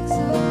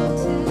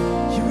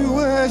 We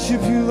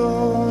worship you,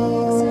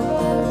 Lord.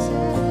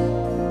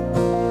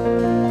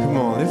 Come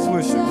on, let's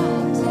worship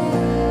you.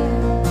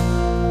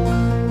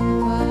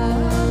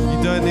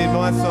 You don't need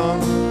my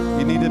song.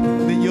 You need to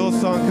let your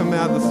song come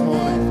out this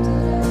morning.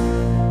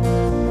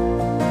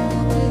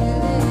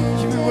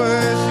 We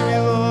worship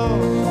you,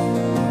 Lord.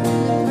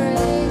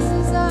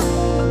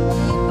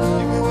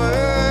 We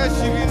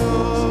worship you,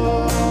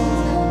 Lord.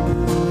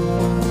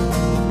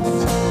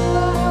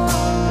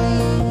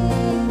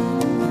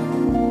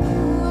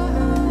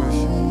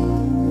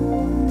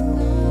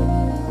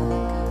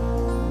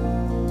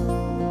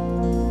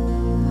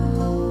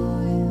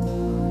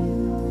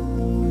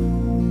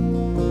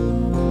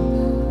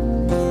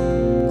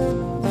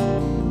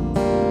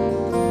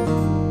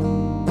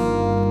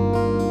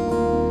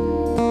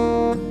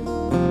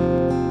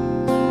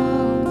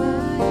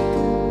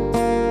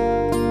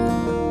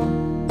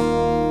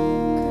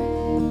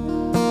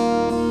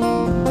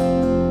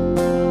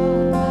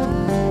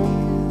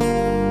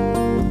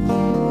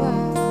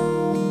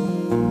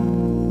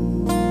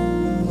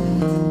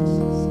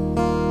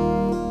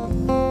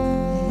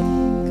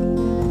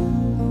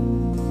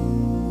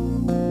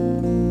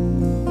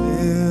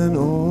 An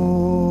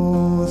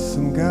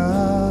awesome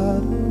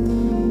God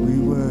we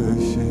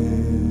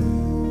worship.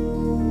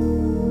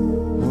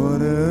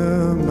 What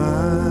a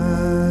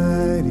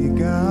mighty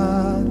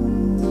God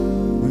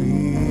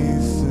we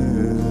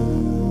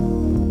serve.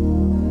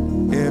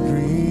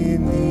 Every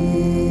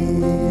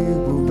knee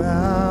will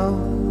bow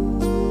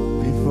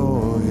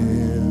before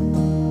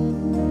him.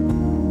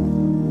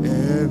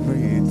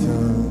 Every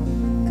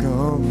tongue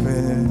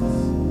confess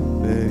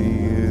that he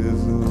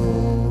is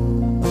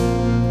Lord.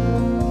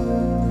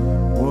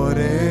 What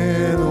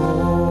an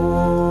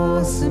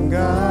awesome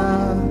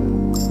God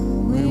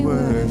we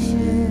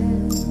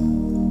worship.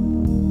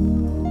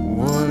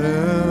 What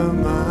a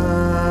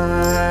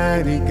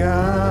mighty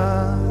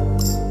God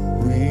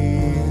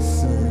we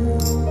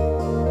serve.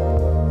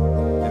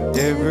 And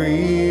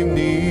every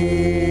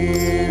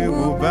knee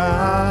will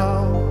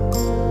bow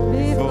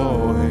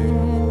before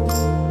him.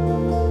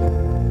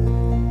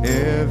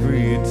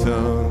 Every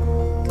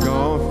tongue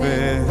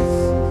confess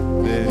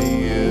that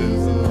he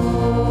is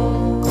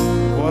Lord.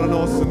 What an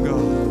awesome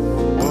God.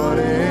 What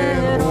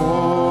an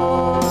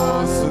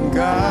awesome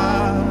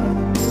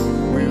God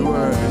we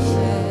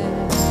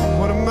worship.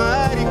 What a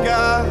mighty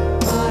God.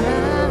 What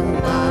a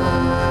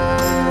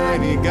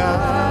mighty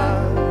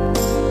God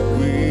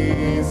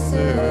we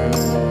serve.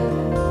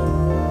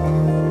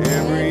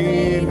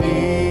 Every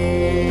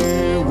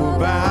knee will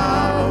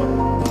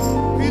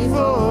bow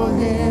before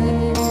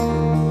him.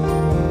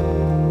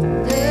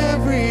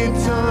 Every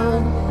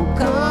tongue will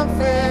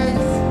confess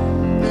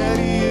that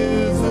he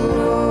is the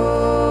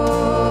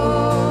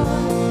Lord.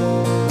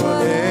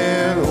 What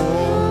an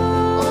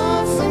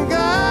awesome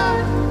God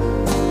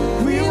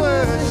we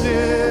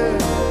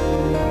worship.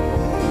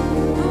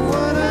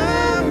 What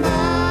a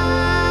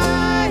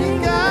mighty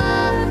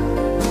God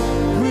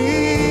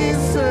we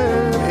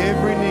serve.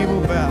 Every knee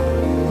will bow.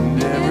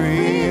 And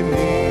every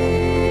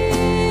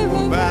knee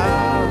will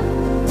bow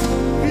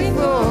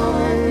before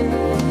him.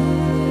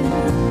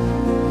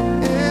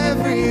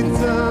 Every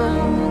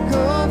tongue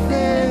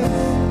confess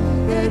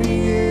that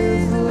he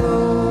is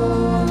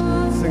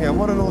Lord. Sing out,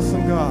 what an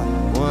awesome God.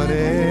 What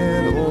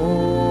an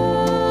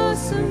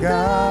awesome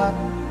God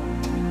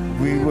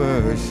we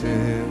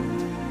worship.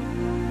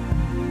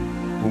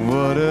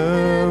 What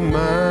a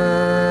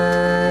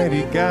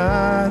mighty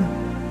God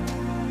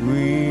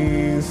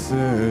we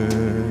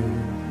serve.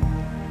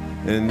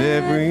 And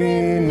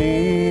every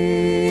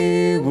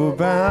knee will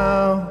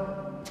bow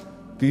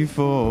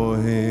before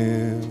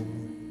him.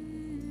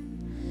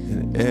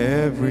 And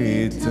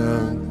every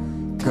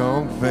tongue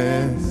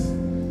confess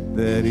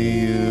that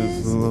he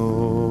is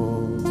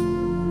Lord.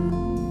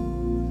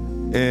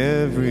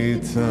 Every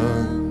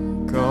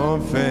tongue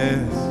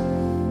confess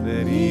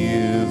that he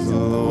is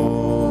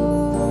Lord.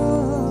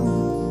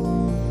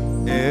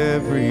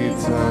 every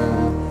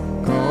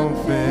tongue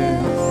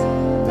confess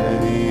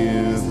that He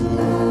is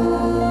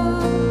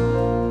Lord.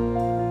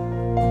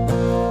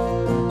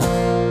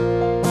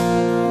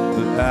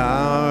 That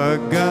our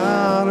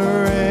God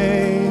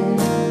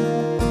reigns.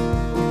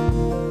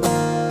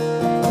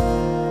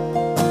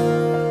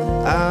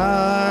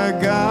 Our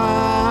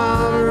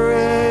God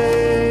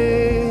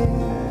reigns.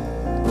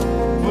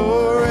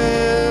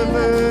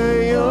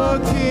 Forever your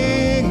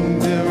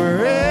kingdom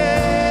reigns.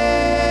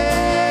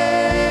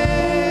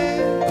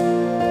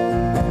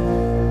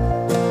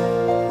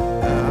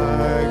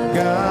 Our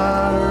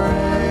God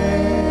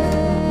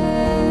reigns.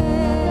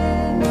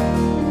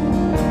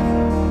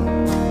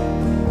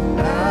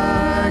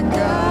 Our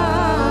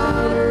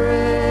God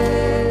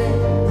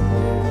reigns.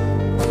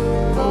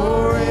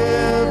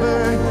 Forever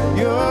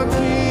your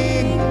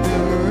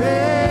kingdom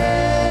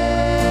reigns.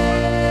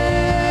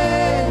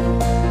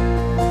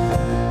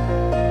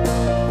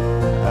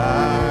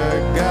 Our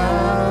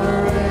God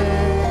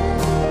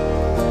reigns.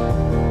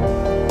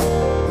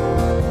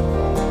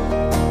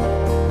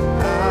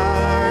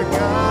 Our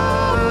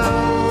God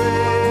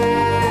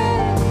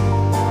reigns.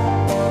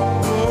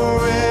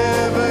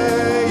 Forever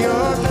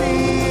your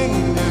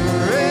kingdom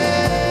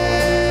reigns.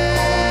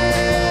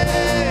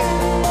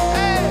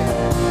 Hey,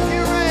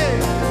 you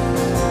reign.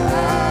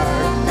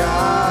 Our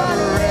God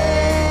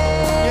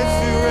reigns. Yes,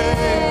 you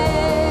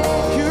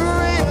reign. You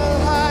reign on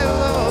high,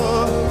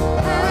 Lord.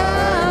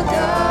 Our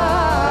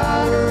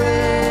God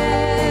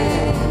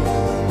reigns.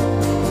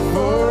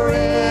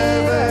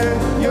 Forever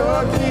your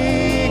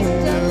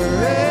kingdom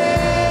reigns.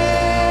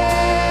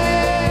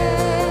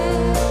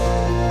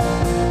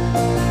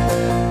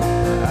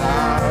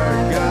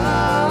 Our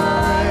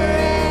God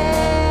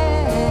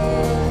reigns.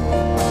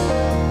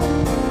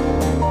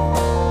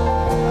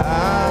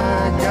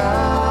 Our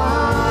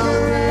God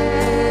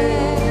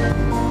reigns.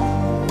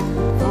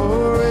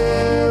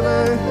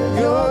 Forever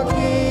your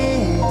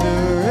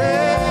kingdom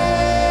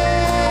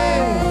reigns.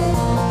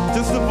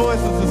 Just the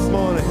voices this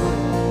morning.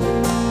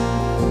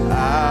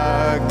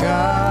 Our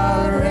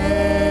God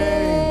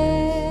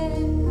reigns.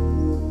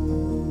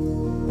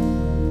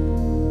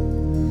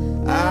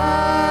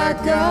 Our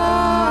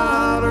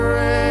God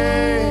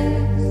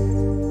reigns.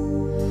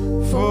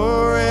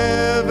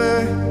 Forever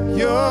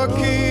your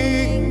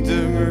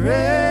kingdom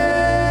reigns.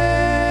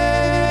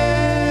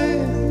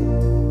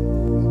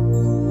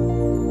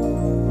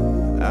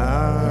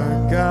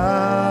 Our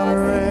God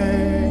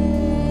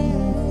reigns.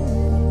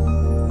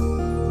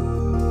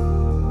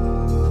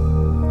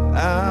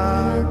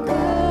 Our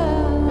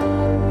God.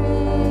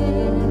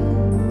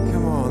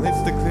 Come on,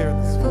 let's declare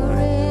it this morning.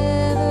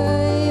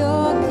 Forever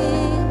your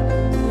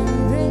kingdom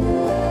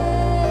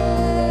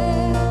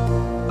reigns.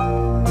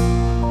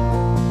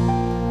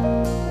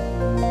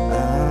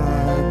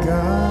 Our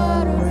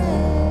God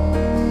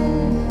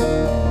reigns.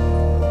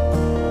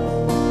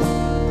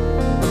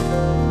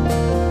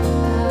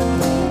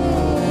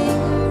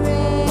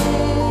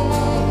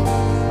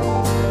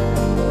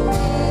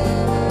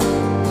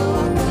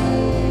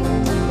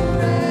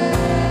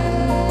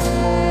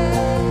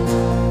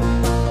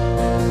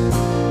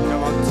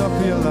 Come on, top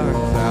of your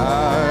lungs.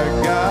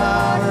 Our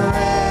God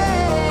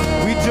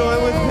reigns. We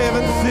join with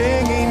heaven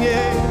singing,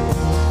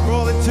 yeah, for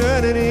all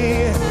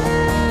eternity.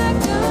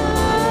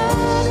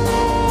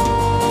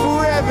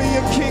 Forever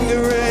your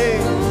kingdom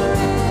reigns.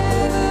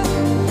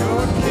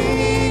 Your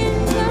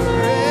kingdom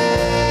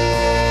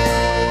reigns.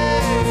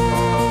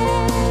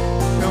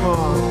 Come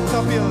on,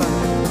 top of your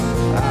lungs.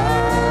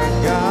 Our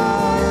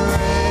God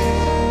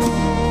reigns.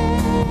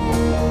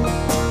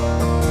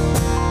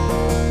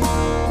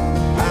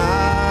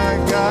 Our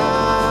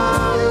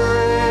God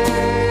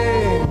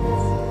reigns.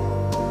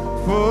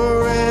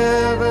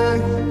 Forever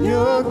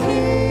your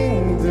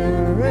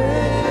kingdom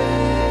reigns.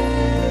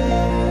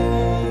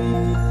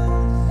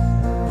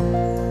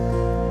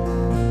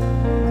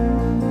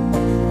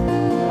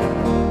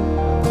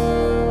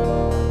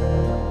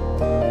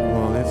 Come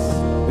on,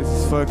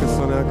 let's focus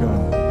on our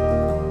God.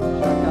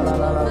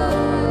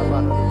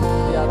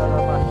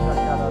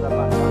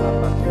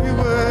 We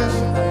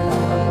worship.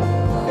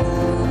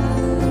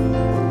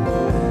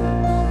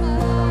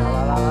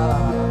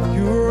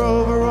 You're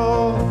over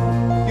all.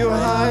 You're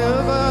high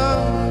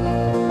above.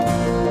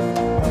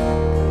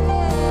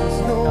 There's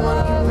no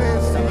one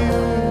compares to you.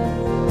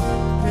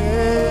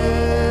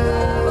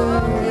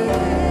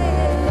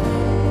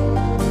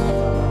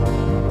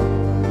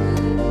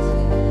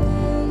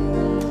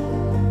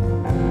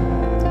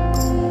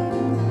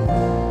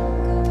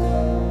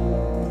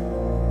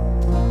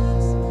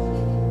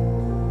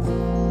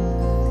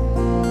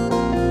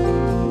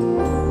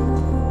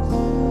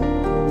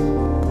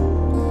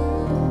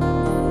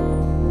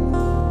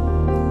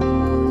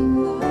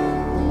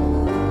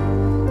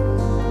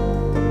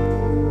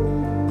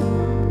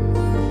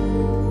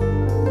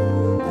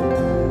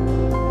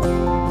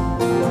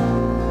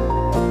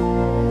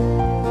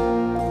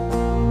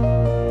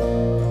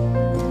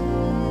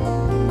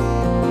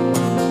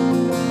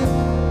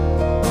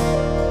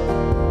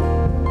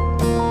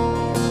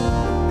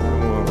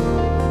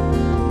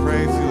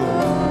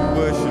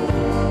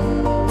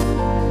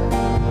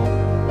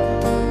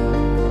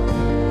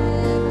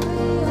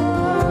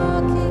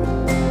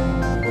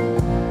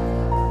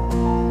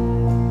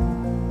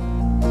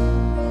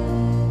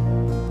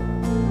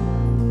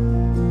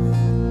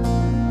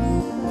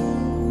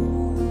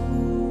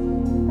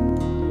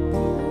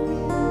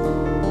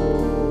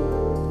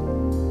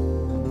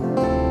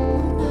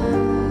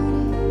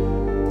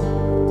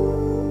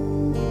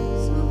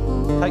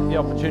 take the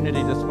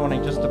opportunity this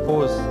morning just to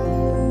pause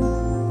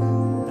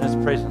in His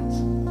presence.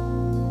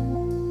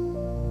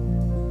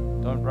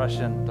 Don't rush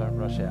in, don't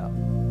rush out.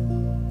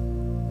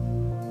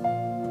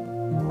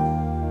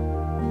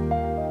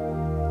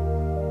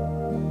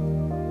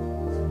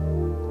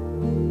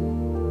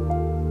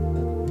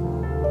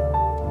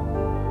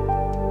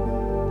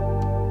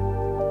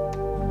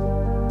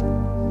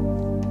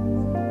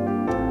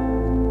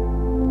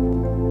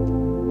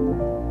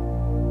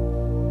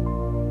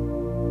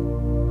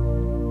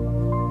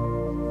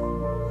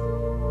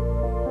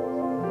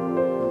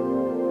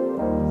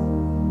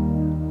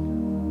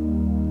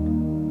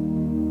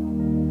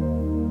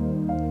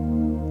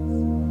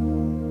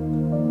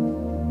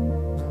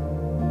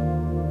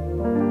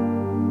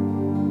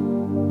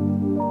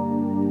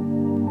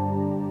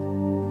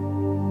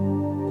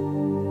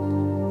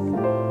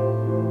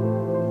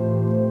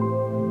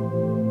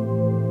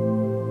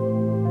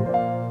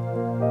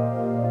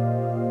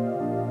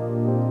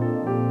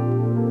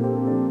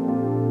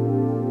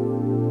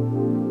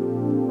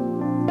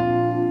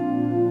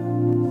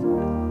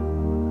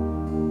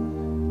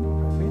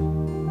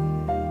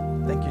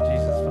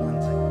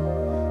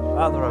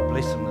 Father, I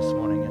bless him this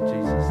morning in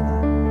Jesus'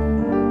 name.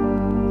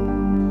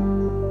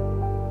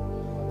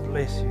 I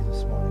bless you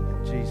this morning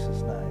in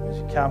Jesus' name. As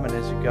you come and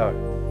as you go,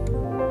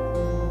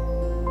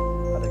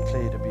 I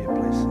declare you to be a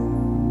blessing.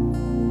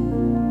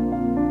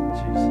 In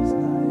Jesus'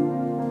 name.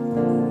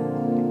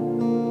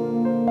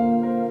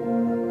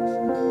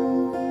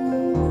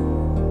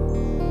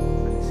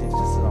 Really sense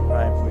just that I'm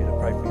praying for you to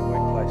pray for your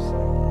workplace. So,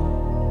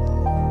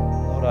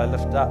 Lord, I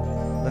lift up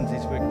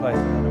Lindsay's workplace. I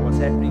don't know what's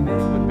happening there,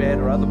 good, bad,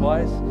 or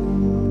otherwise.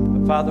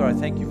 Father, I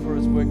thank you for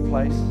his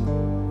workplace.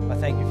 I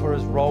thank you for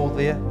his role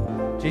there.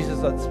 Jesus,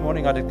 this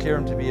morning I declare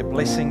him to be a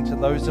blessing to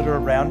those that are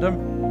around him.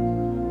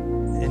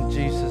 In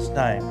Jesus'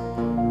 name.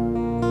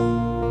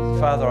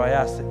 Father, I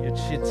ask that you'd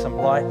shed some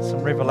light,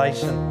 some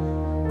revelation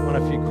on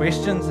a few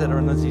questions that are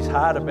in Lizzie's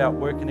heart about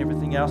work and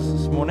everything else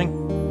this morning.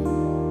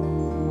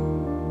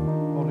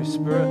 Holy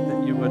Spirit,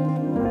 that you'd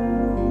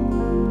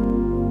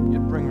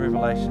bring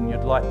revelation,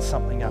 you'd light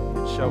something up,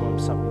 you'd show him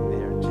something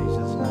there in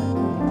Jesus' name.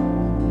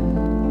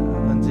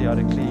 I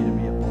declare you to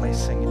be a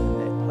blessing in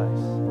that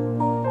place.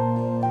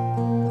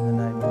 In the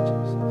name of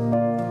Jesus.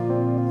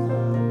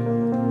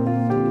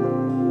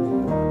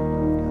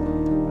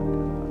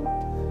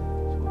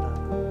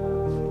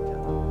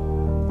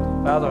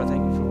 Father, I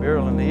thank you for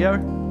Beryl and Leo.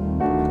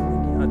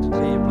 I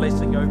declare your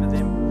blessing over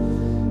them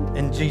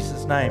in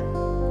Jesus' name.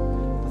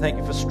 I thank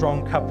you for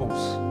strong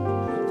couples.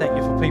 Thank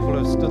you for people who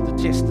have stood the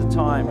test of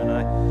time, and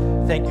I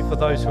thank you for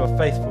those who are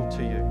faithful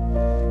to you.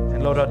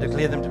 Lord, I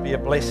declare them to be a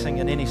blessing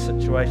in any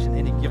situation,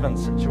 any given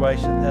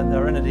situation that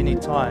they're in at any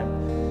time.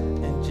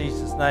 In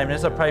Jesus' name. And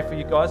as I pray for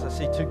you guys, I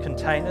see 2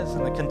 containers,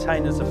 and the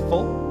containers are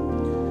full.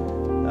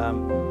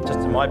 Just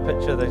in my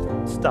picture, there's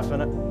stuff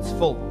in it. It's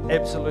full,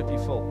 absolutely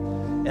full.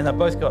 And they've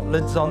both got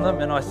lids on them,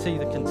 and I see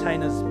the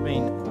containers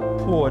being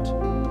poured,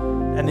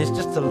 and there's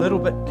just a little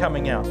bit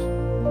coming out.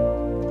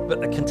 But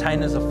the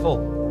containers are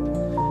full.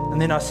 And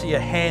then I see a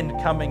hand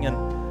coming and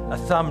a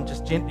thumb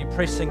just gently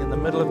pressing in the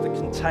middle of the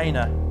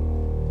container.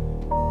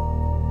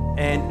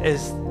 And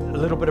as a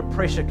little bit of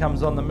pressure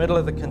comes on the middle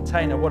of the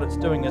container, what it's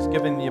doing is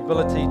giving the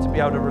ability to be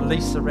able to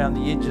release around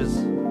the edges.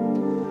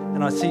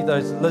 And I see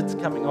those lids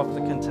coming off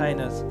the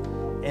containers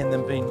and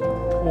them being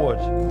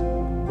poured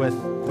with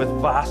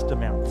vast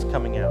amounts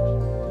coming out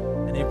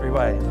in every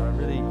way. And I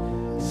really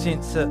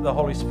sense that the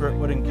Holy Spirit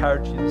would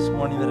encourage you this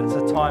morning that it's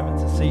a time,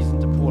 it's a season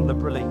to pour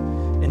liberally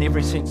in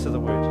every sense of the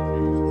word.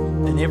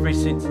 In every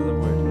sense of the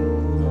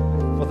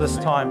word. For this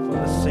time, for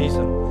this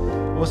season.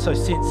 Also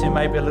sense there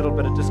may be a little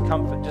bit of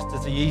discomfort just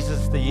as he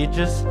eases the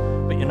edges,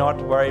 but you're not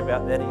to worry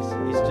about that. He's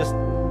just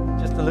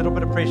a little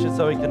bit of pressure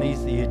so he can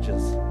ease the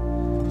edges,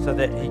 so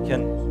that he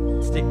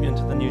can step you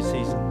into the new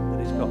season that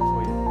he's got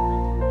for you.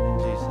 In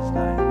Jesus'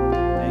 name.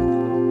 Thank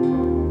you,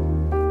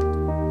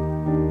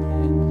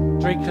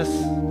 Lord.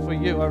 Drekus, for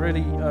you, I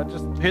really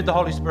just heard the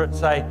Holy Spirit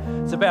say,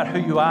 it's about who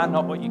you are,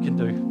 not what you can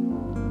do.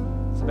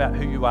 It's about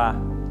who you are.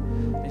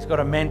 He's got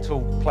a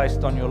mantle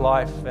placed on your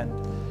life, and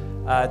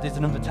there's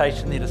an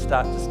invitation there to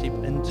start to step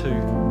into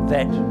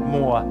that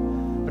more,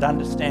 but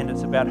understand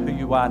it's about who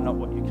you are, not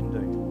what you can do.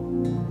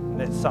 And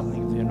that's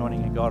something of the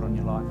anointing of God on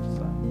your life.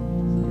 So,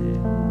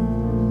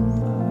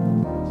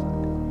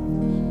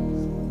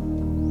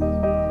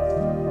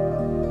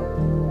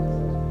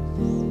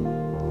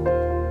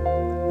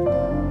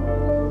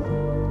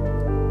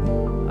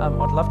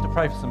 I'd love to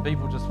pray for some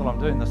people just while I'm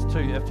doing this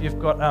too. If you've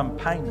got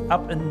pain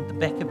up in the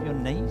back of your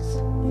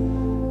knees,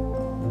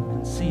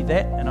 see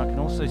that, and I can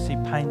also see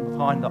pain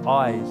behind the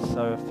eyes.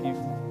 So if you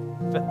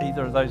fit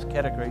either of those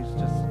categories,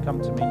 just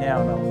come to me now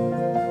and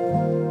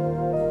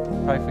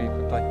I'll pray for you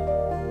quickly.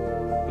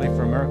 Believe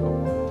for a miracle.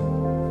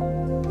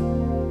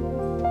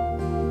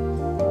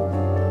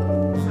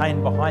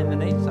 Pain behind the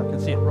knees, I can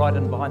see it right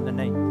in behind the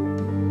knee.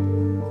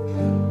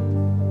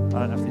 I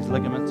don't know if there's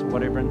ligaments or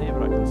whatever in there,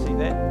 but I can see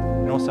that.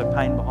 And also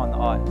pain behind the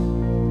eyes.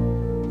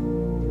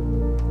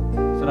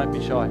 So don't be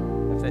shy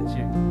if that's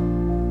you.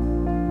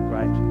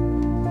 Great.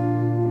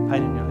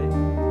 Pain in your leg?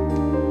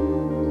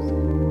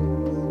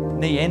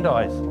 Knee and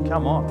eyes.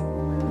 Come on.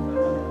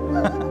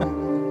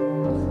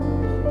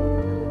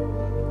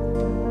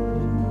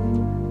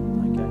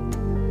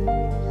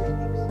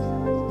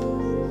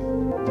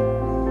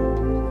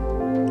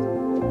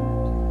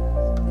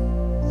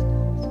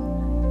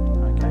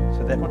 Okay,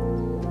 so that one.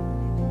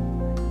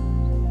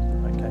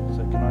 Okay,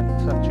 so can I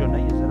touch your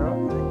knee? Is that all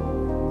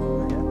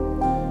right? Yeah.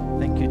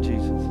 Thank you,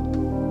 Jesus.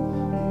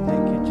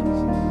 Thank you,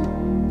 Jesus.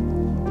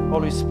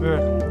 Holy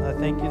Spirit, I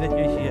thank you that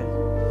you're here.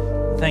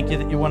 I thank you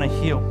that you want to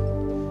heal.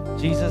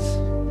 Jesus,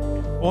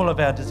 all of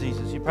our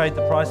diseases. You paid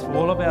the price for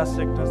all of our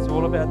sickness,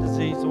 all of our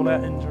disease, all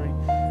our injury.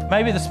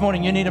 Maybe this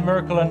morning you need a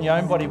miracle in your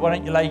own body. Why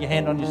don't you lay your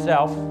hand on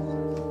yourself?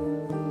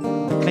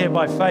 Declare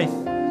by faith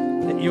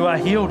that you are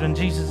healed in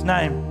Jesus'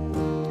 name.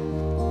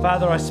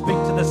 Father, I speak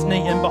to this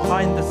knee and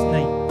behind this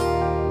knee.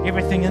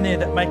 Everything in there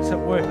that makes it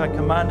work, I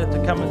command it to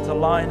come into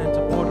line,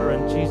 into order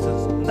in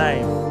Jesus'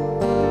 name.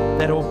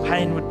 That all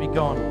pain would be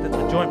gone, that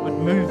the joint would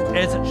move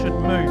as it should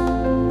move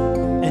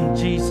in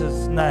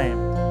Jesus' name.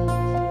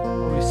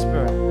 Holy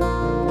Spirit,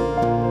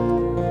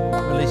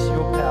 release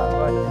your power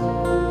right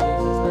now in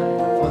Jesus' name.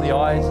 For the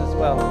eyes as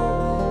well,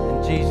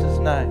 in Jesus'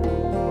 name.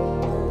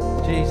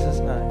 Jesus'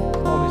 name.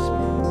 Holy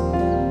Spirit.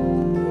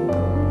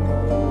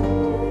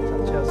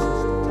 Touch our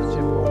sister, touch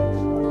your body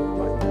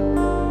right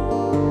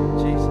now. In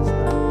Jesus'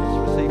 name. Just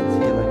receive his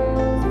healing.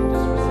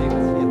 Just receive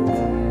his healing.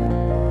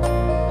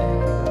 Thank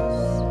you, God.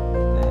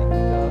 Thank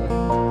you, God.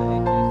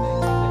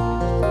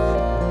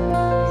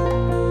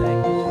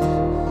 Thank you, thank you, thank you, Jesus. Thank you,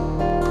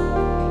 Jesus.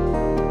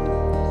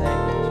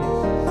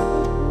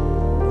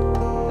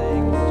 Thank you, Jesus.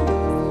 Thank you,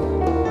 Jesus.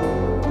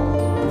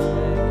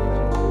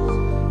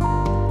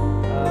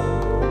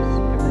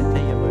 Give that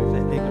knee a move,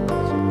 that leg a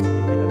move.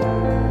 You better know.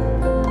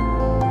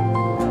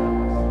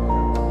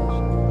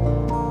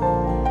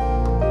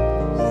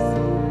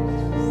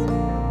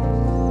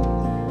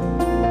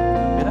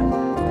 Better?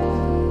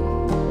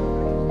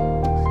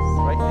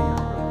 Greatly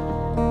improved.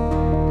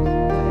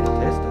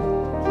 Fantastic.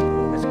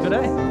 That's good,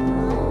 eh?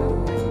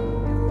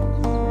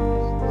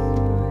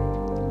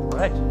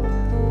 Great.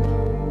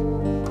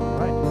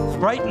 Great.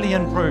 Greatly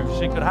improved.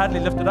 She could hardly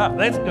lift it up.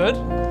 That's good.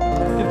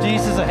 Give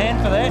Jesus a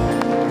hand for that.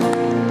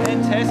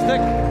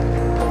 Fantastic.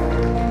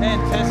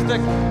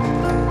 Fantastic.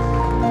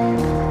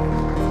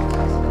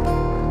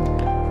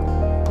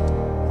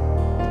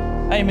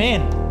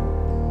 Amen.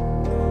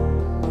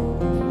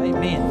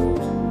 Amen.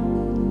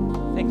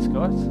 Thanks,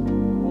 guys.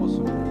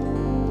 Awesome.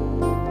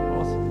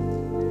 Awesome.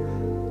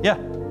 Yeah.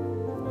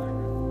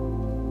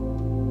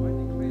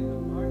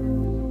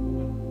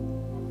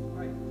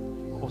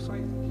 Awesome.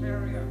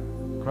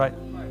 Great.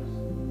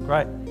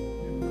 Great.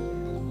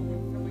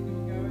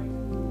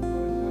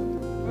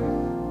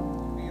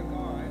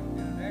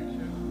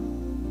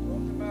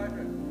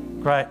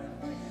 Great.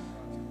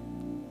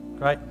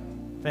 Great.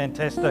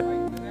 Fantastic.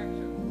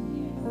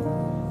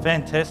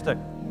 Fantastic.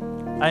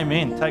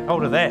 Amen. Take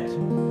hold of that.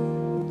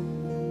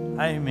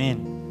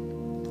 Amen.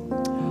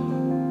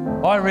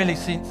 I really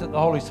sense that the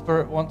Holy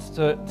Spirit wants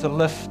to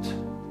lift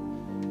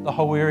the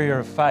whole area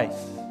of faith.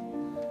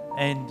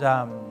 And,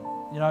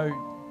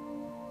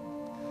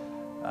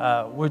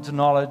 words of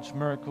knowledge,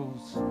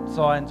 miracles,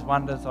 signs,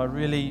 wonders. I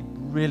really,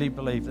 really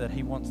believe that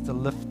he wants to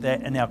lift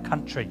that in our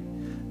country,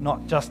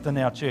 not just in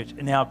our church,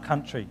 in our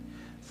country,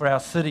 for our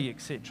city,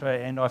 etc.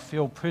 And I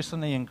feel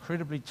personally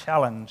incredibly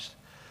challenged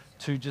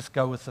to just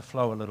go with the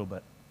flow a little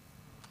bit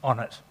on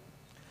it,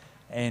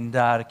 and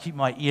to keep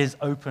my ears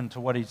open to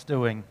what he's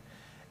doing,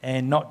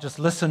 and not just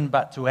listen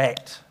but to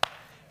act.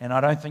 And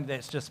I don't think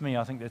that's just me.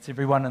 I think that's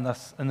everyone in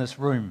this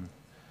room.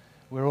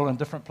 We're all in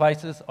different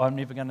places. I'm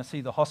never going to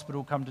see the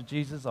hospital come to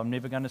Jesus. I'm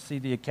never going to see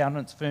the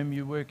accountant's firm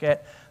you work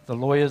at, the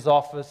lawyer's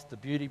office, the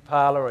beauty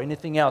parlor, or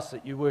anything else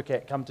that you work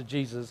at come to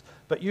Jesus.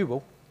 But you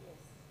will.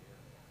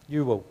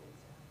 You will.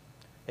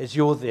 As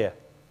you're there.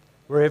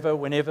 Wherever,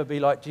 whenever, be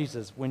like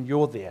Jesus when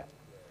you're there.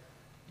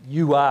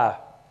 You are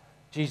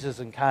Jesus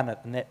incarnate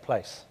in that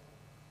place.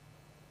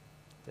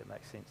 If that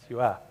makes sense. You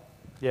are.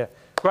 Yeah.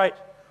 Great.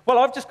 Well,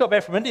 I've just got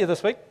back from India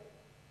this week,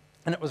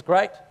 and it was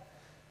great.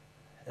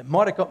 It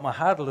might have got my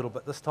heart a little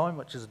bit this time,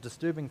 which is a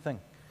disturbing thing.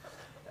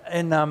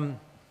 And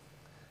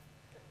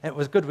it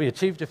was good. We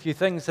achieved a few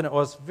things, and it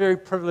was very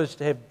privileged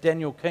to have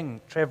Daniel King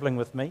travelling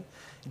with me.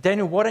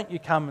 Daniel, why don't you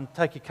come and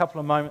take a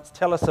couple of moments,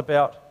 tell us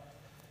about,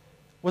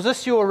 was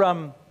this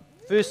your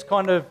first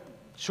kind of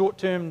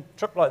short-term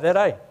trip like that,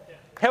 eh? Yeah.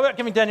 How about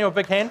giving Daniel a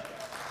big hand?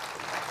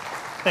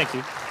 Thank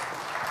you.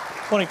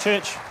 Morning,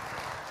 church.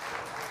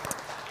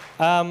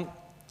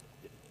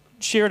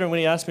 Sheridan, when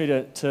he asked me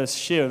to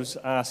share, was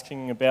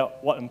asking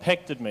about what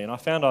impacted me, and I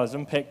found I was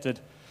impacted,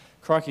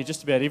 crikey,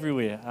 just about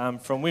everywhere.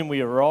 From when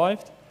we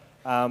arrived,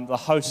 the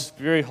hosts,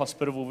 very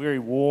hospitable, very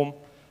warm.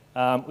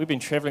 We've been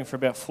travelling for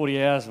about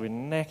 40 hours, we're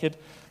knackered,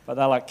 but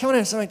they're like, come and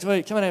have something to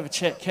eat, come and have a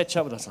chat, catch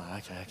up with us. I'm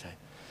like, okay.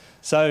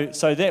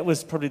 So that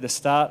was probably the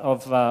start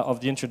of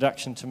the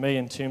introduction to me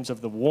in terms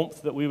of the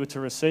warmth that we were to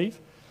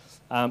receive.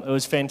 It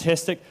was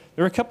fantastic.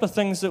 There were a couple of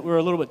things that were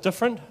a little bit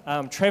different.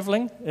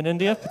 Travelling in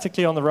India,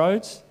 particularly on the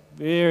roads,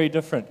 Very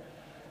different.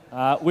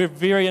 We're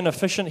very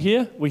inefficient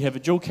here. We have a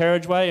dual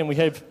carriageway and we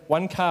have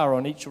one car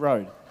on each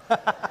road.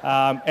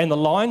 And the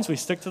lines, we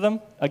stick to them.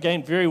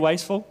 Again, very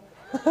wasteful.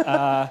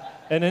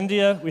 In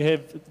India, we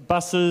have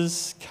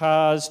buses,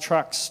 cars,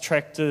 trucks,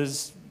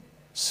 tractors,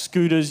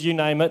 scooters, you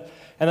name it.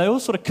 And they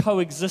all sort of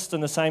coexist in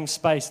the same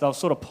space. They'll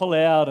sort of pull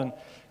out and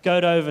go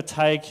to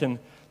overtake, and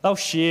they'll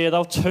share,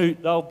 they'll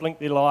toot, they'll blink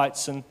their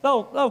lights, and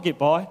they'll get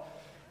by.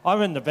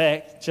 I'm in the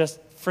back just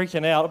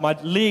freaking out. My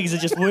legs are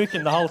just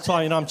working the whole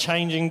time. You know, I'm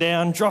changing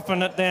down,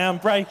 dropping it down,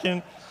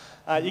 braking.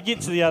 You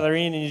get to the other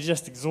end and you're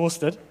just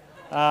exhausted.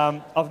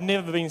 I've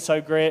never been so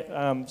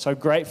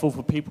grateful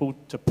for people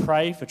to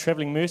pray for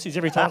travelling mercies.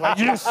 Every time I'm like,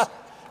 yes,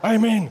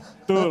 amen,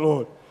 do it,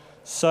 Lord.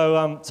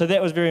 So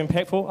that was very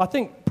impactful. I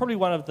think probably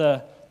one of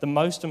the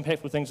most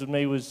impactful things with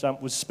me was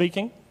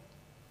speaking.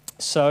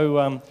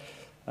 So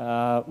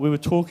we were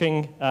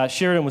talking,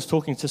 Sheridan was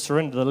talking to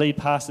Surinder, the lead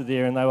pastor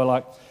there, and they were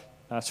like,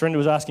 Surinder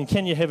was asking,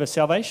 can you have a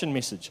salvation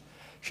message?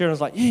 Sheridan was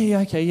like,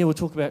 okay, we'll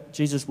talk about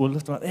Jesus, we'll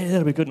lift him up,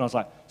 that'll be good. And I was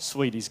like,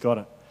 sweet, he's got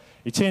it.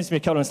 He turns to me a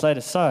couple of minutes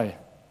later, so,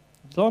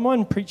 do I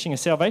mind preaching a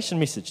salvation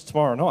message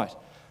tomorrow night?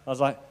 I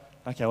was like,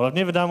 okay, well, I've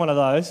never done one of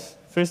those.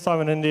 First time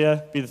in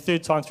India, be the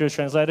third time through a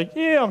translator.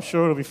 Yeah, I'm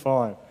sure it'll be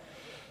fine.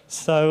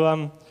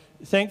 So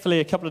thankfully,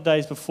 a couple of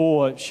days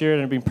before,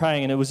 Sheridan had been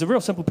praying, and it was a real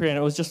simple prayer, and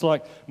it was just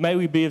like, may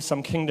we be of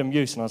some kingdom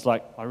use. And I was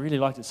like, I really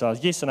liked it. So I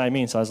was yes and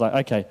amen. So I was like,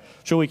 okay,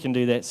 sure we can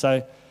do that.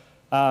 So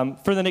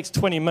for the next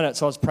 20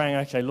 minutes, I was praying,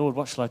 okay, Lord,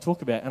 what shall I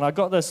talk about? And I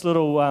got this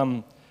little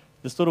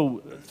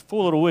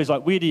 4 little words,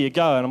 like, where do you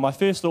go? And my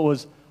first thought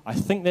was, I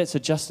think that's a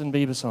Justin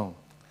Bieber song.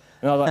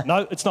 And I was like,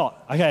 no, it's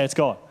not. Okay, it's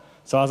God.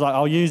 So I was like,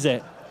 I'll use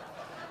that.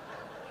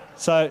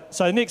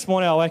 So next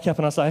morning I wake up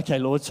and I say, okay,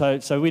 Lord, so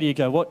where do you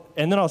go? What?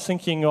 And then I was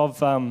thinking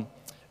of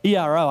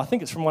ERO. I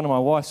think it's from one of my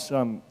wife's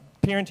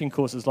parenting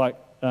courses, like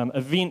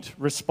event,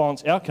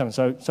 response, outcome.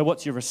 So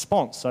what's your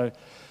response?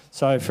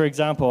 So for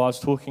example, I was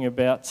talking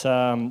about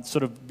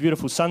sort of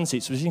beautiful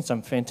sunsets. We've seen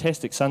some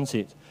fantastic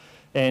sunsets.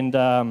 And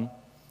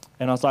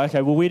I was like,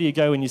 okay, well, where do you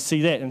go when you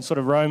see that? And sort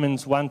of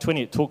Romans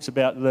 1:20, it talks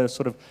about the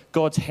sort of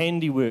God's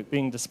handiwork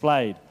being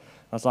displayed.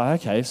 I was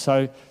like, okay,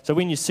 so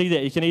when you see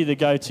that, you can either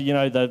go to,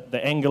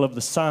 the angle of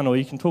the sun, or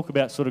you can talk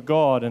about sort of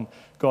God and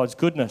God's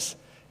goodness.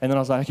 And then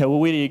I was like, okay, well,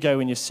 where do you go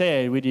when you're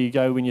sad? Where do you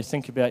go when you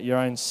think about your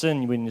own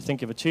sin, when you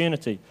think of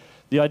eternity?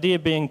 The idea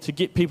being to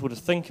get people to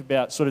think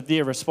about sort of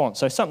their response.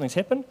 So something's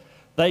happened,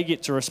 they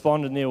get to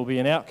respond, and there will be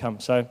an outcome.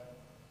 So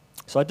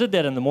I did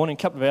that in the morning, a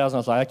couple of hours, and I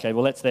was like, okay,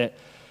 well, that's that.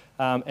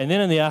 And then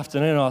in the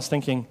afternoon, I was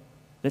thinking,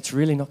 that's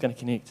really not going to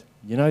connect.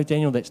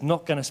 Daniel, that's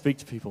not going to speak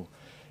to people.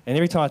 And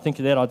every time I think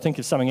of that, I'd think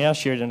of something else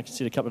Sheridan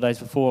said a couple of days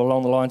before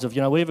along the lines of,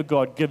 whatever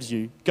God gives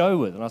you, go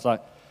with. And I was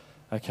like,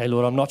 okay,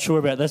 Lord, I'm not sure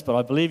about this, but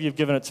I believe you've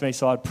given it to me,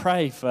 so I'd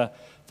pray for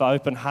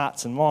open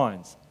hearts and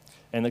minds,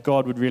 and that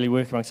God would really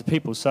work amongst the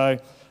people. So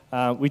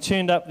we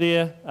turned up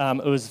there.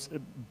 It was a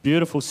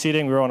beautiful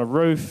setting. We were on a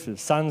roof. The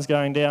sun's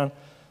going down.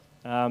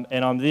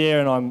 And I'm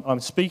there, and I'm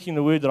speaking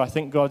the word that I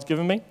think God's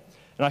given me.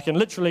 And I can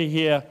literally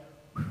hear,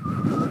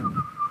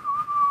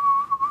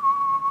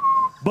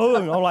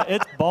 boom. I'm like,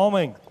 it's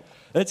bombing.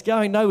 It's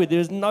going nowhere.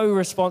 There's no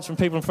response from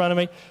people in front of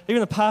me. Even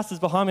the pastors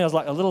behind me, I was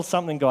like, a little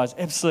something, guys.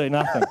 Absolutely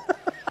nothing.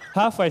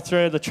 Halfway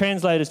through, the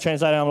translator's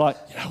translating. I'm like,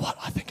 you know what?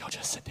 I think I'll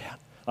just sit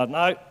down.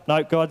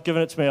 No, God's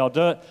given it to me. I'll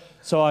do it.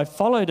 So I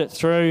followed it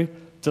through,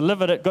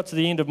 delivered it, got to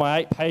the end of my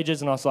 8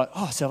 pages, and I was like,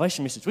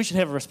 salvation message. We should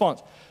have a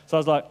response. So I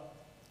was like,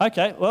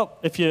 okay, well,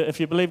 if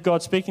you believe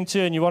God's speaking to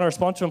you and you want to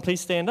respond to him,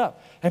 please stand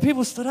up. And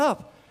people stood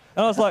up.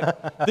 And I was like,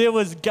 there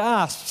was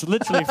gasps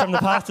literally from the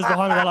pastors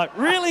behind me. They're like,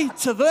 really?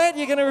 To that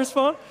you're going to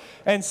respond?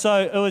 And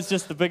so it was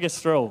just the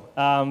biggest thrill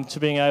to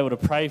being able to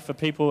pray for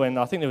people. And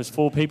I think there was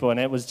 4 people, and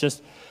it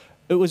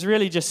was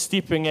really just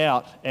stepping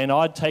out. And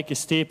I'd take a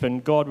step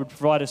and God would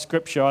provide a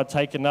scripture. I'd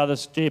take another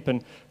step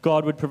and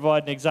God would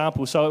provide an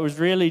example. So it was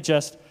really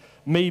just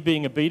me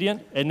being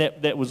obedient, and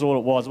that was all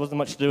it was. It wasn't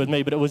much to do with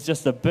me, but it was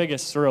just the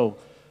biggest thrill.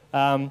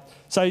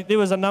 So there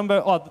was a number,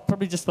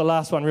 probably just the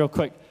last one real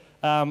quick.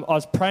 I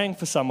was praying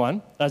for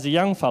someone as a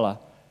young fella,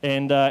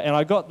 and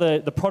I got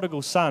the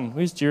prodigal son.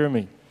 Where's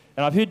Jeremy?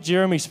 And I've heard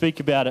Jeremy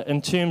speak about it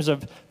in terms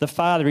of the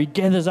father. He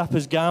gathers up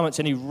his garments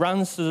and he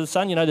runs to the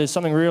son. There's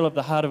something real of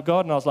the heart of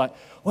God. And I was like,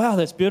 wow,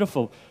 that's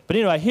beautiful. But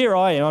anyway, here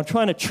I am. I'm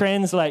trying to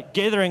translate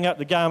gathering up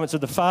the garments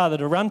of the father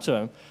to run to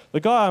him.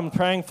 The guy I'm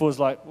praying for is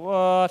like,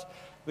 what?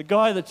 The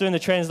guy that's doing the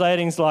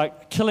translating is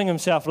like killing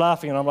himself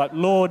laughing. And I'm like,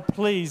 Lord,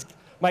 please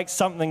make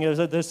something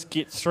of this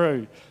get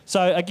through.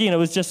 So again, it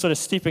was just sort of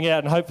stepping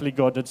out, and hopefully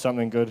God did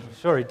something good.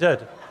 Sure he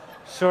did.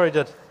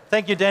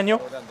 Thank you, Daniel.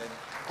 Well done, Daniel.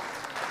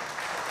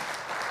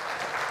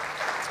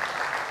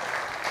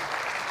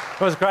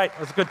 It was great. It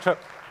was a good trip.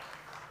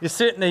 You're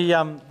certainly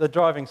the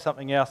driving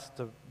something else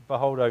to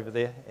behold over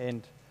there,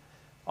 and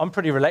I'm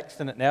pretty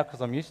relaxed in it now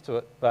because I'm used to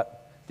it,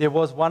 but there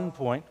was one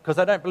point, because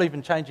they don't believe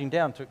in changing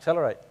down to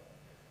accelerate.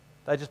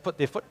 They just put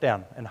their foot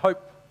down and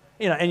hope,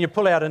 and you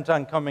pull out into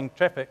oncoming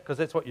traffic because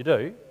that's what you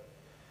do.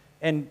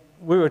 And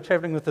we were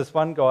traveling with this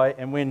one guy,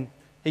 and when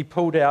he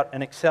pulled out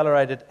and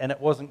accelerated, and it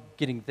wasn't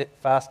getting that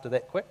faster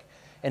that quick.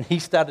 And he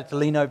started to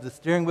lean over the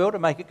steering wheel to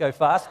make it go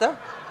faster.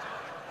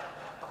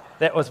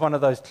 That was one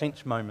of those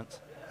clinch moments.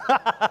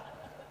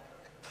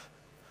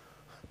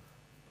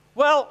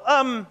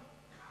 Well,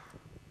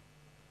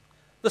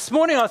 this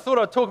morning I thought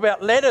I'd talk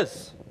about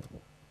ladders.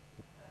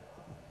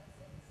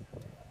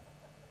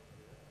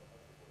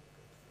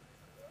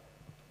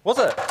 Was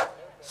it?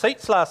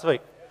 Seats last week.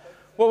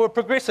 Well, we're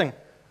progressing.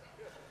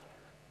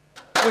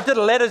 We did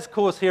a ladders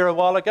course here a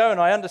while ago, and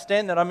I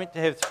understand that I'm meant to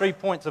have 3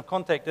 points of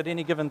contact at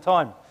any given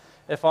time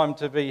if I'm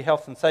to be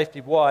health and safety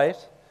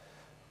wise.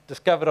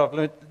 Discovered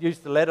I've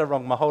used the ladder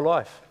wrong my whole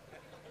life.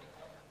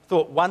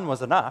 Thought one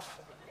was enough,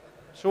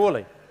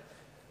 surely.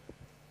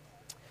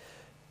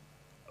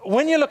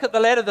 When you look at the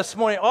ladder this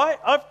morning,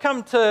 I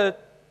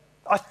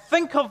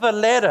think of the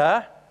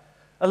ladder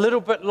a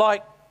little bit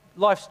like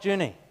life's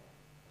journey,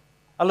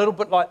 a little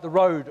bit like the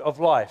road of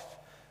life,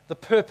 the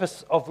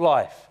purpose of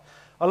life.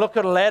 I look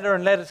at a ladder,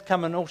 and ladders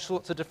come in all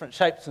sorts of different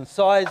shapes and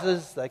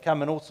sizes. They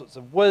come in all sorts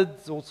of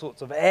widths, all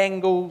sorts of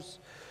angles.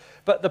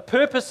 But the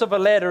purpose of a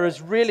ladder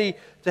is really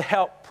to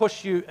help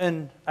push you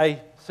in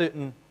a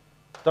certain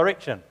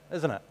direction,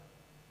 isn't it?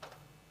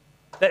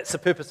 That's the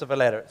purpose of a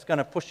ladder. It's going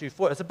to push you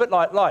forward. It's a bit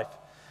like life.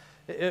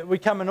 We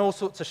come in all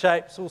sorts of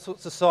shapes, all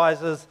sorts of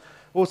sizes,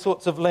 all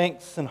sorts of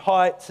lengths and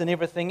heights and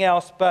everything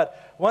else.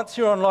 But once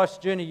you're on life's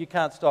journey, you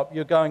can't stop.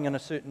 You're going in a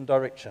certain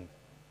direction.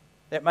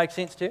 That makes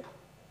sense to you?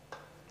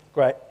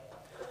 Great.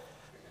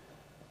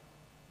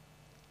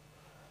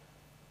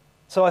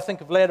 So I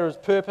think of ladder as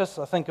purpose.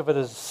 I think of it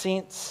as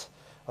sense.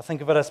 I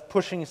think of it as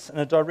pushing us in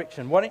a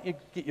direction. Why don't you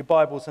get your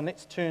Bibles and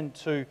let's turn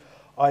to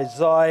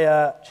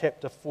Isaiah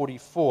chapter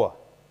 44,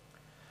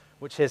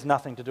 which has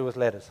nothing to do with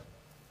ladders.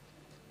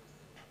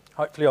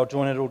 Hopefully I'll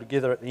join it all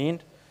together at the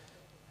end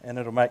and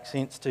it'll make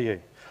sense to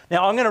you.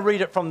 Now I'm going to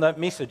read it from the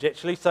Message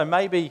actually, so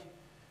maybe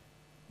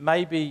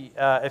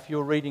if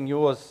you're reading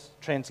yours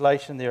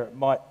translation there, it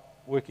might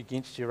work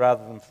against you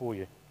rather than for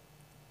you.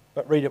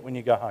 But read it when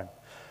you go home.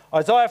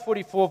 Isaiah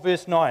 44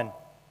 verse 9.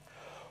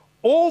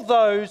 All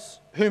those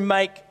who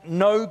make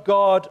no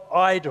God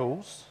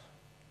idols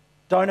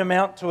don't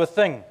amount to a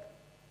thing.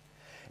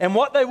 And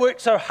what they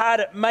work so hard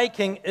at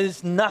making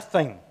is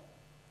nothing.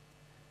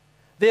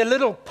 Their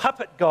little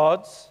puppet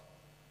gods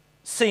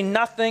see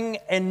nothing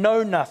and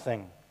know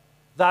nothing.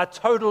 They're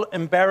total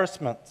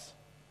embarrassments.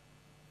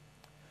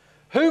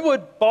 Who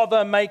would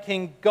bother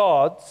making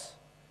gods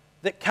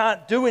that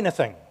can't do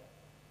anything,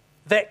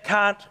 that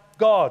can't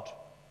God?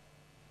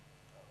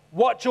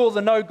 Watch all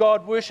the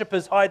no-God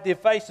worshippers hide their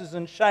faces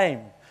in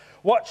shame.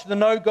 Watch the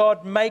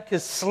no-God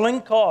makers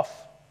slink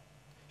off,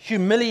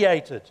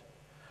 humiliated,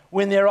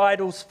 when their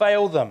idols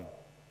fail them.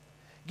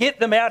 Get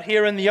them out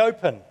here in the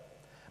open.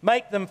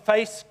 Make them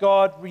face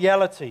God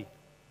reality.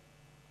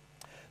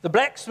 The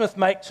blacksmith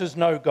makes his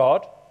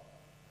no-God,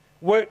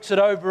 works it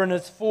over in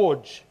his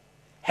forge,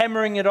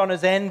 hammering it on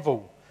his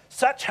anvil.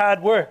 Such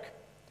hard work.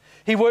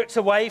 He works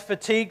away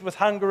fatigued with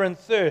hunger and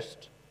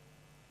thirst.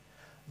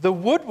 The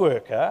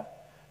woodworker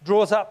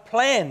draws up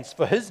plans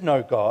for his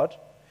no-God,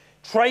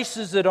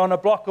 traces it on a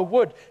block of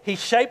wood. He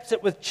shapes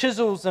it with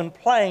chisels and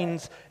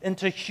planes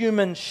into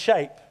human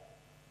shape.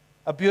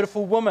 A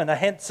beautiful woman, a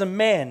handsome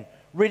man,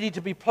 ready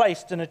to be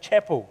placed in a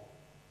chapel.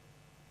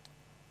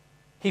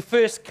 He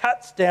first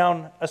cuts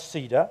down a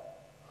cedar,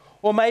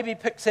 or maybe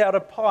picks out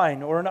a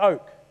pine or an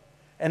oak,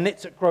 and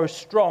lets it grow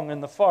strong in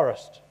the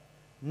forest,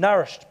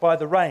 nourished by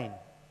the rain.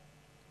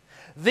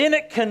 Then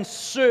it can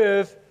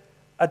serve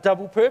a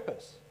double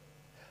purpose.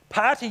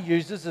 Part he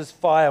uses as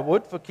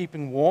firewood for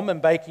keeping warm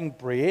and baking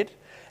bread,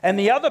 and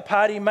the other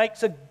part he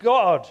makes a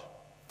god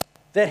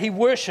that he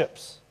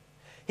worships.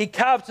 He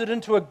carves it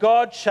into a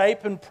god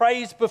shape and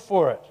prays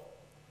before it.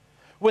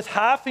 With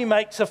half he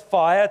makes a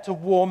fire to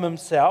warm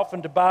himself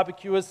and to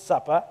barbecue his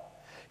supper.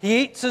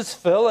 He eats his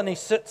fill and he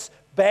sits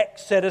back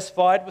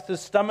satisfied with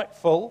his stomach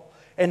full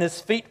and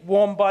his feet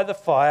warmed by the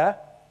fire.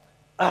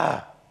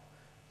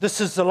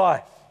 This is the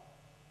life.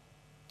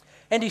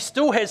 And he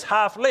still has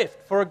half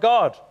left for a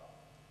god,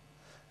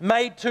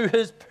 made to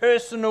his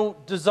personal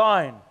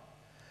design,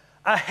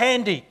 a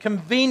handy,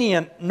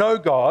 convenient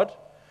no-God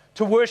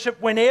to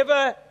worship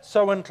whenever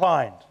so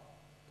inclined.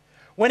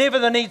 Whenever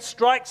the need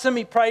strikes him,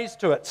 he prays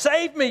to it.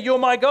 Save me, you're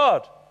my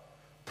God.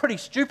 Pretty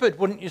stupid,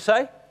 wouldn't you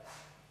say?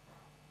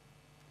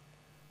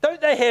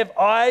 Don't they have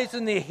eyes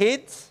in their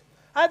heads?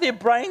 Are their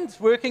brains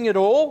working at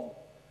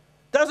all?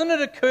 Doesn't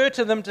it occur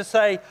to them to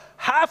say,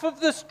 half of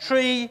this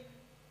tree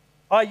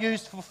I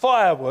used for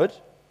firewood,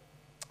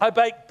 I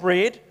baked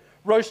bread,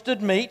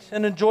 roasted meat,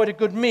 and enjoyed a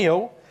good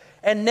meal,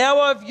 and now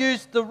I've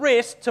used the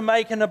rest to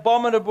make an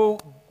abominable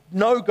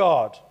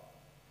no-God.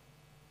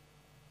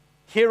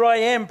 Here I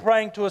am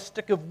praying to a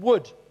stick of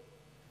wood.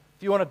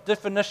 If you want a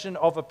definition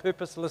of a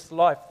purposeless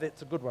life,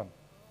 that's a good one.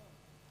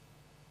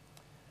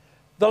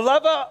 The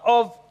lover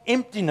of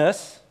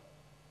emptiness,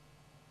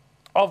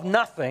 of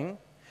nothing,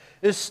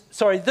 this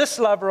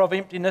lover of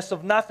emptiness,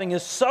 of nothing,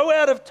 is so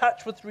out of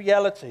touch with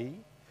reality,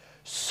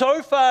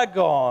 so far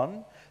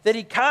gone, that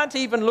he can't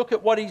even look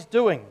at what he's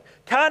doing,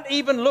 can't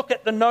even look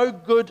at the no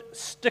good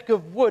stick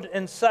of wood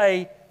and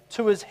say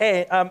to his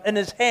hand, in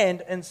his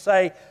hand, and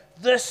say,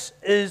 "This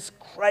is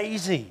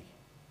crazy."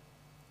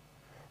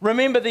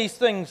 Remember these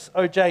things,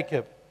 O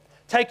Jacob.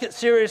 Take it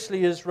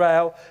seriously,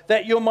 Israel,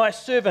 that you're my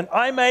servant.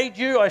 I made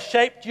you, I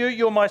shaped you,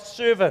 you're my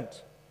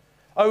servant.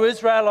 O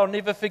Israel, I'll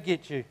never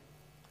forget you.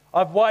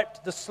 I've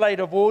wiped the slate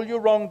of all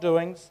your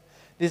wrongdoings.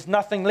 There's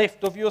nothing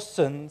left of your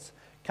sins.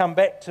 Come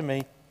back to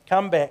me.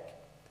 Come back.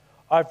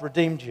 I've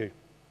redeemed you.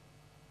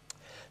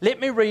 Let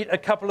me read a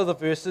couple of the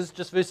verses,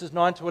 just verses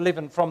 9 to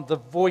 11, from the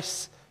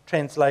Voice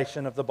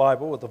translation of the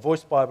Bible, or the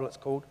Voice Bible it's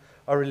called.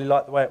 I really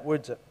like the way it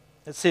words it.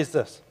 It says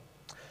this: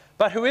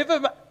 But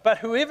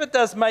whoever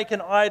does make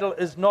an idol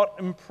is not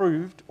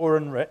improved or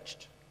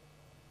enriched.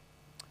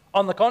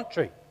 On the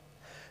contrary,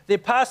 their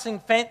passing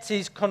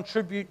fancies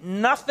contribute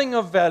nothing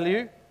of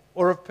value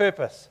or of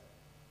purpose.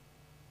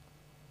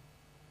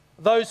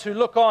 Those who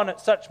look on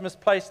at such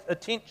misplaced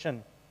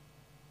attention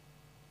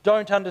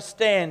don't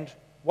understand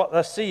what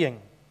they're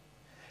seeing,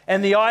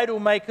 and the idol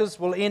makers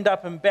will end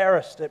up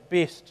embarrassed at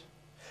best.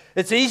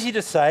 It's easy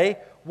to say,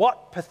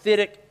 "What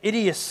pathetic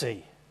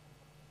idiocy!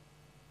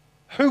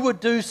 Who would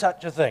do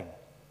such a thing?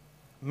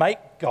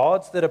 Make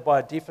gods that are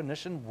by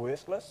definition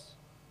worthless?"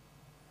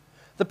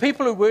 The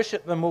people who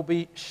worship them will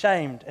be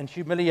shamed and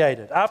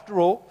humiliated. After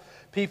all,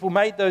 people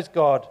made those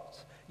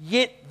gods.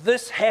 Yet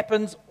this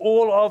happens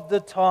all of the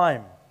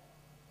time.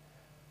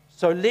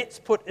 So let's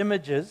put these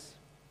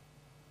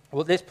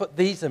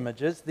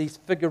images, these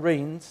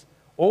figurines,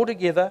 all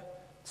together,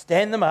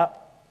 stand them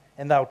up,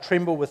 and they'll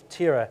tremble with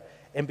terror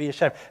and be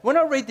ashamed. When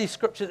I read these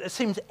scriptures, it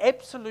seems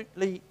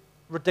absolutely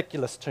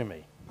ridiculous to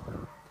me.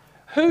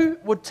 Who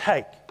would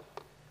take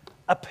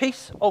a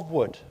piece of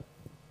wood,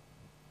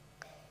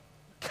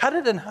 cut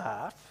it in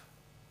half,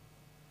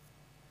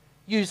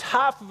 use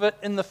half of it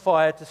in the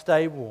fire to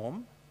stay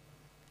warm,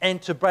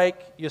 and to bake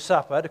your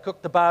supper, to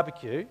cook the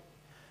barbecue,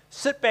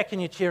 sit back in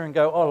your chair and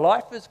go, "Oh,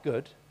 life is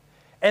good,"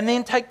 and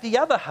then take the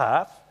other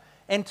half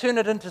and turn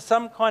it into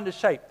some kind of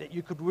shape that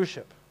you could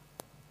worship?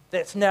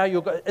 That's now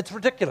your God. It's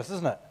ridiculous,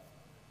 isn't it?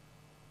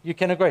 You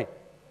can agree.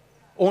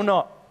 Or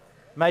not.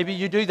 Maybe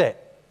you do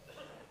that.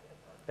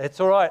 That's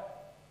all right.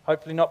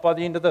 Hopefully not by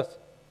the end of this.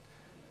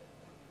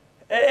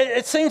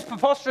 It seems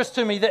preposterous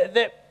to me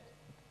that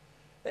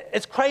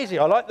it's crazy.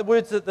 I like the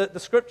words that the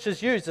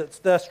scriptures use. It's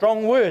the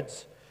strong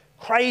words.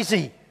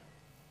 Crazy.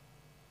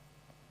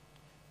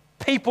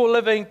 People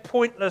living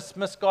pointless,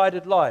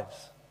 misguided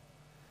lives.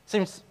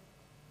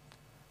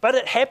 But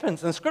it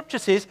happens. And scripture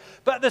says,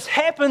 but this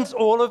happens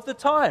all of the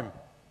time.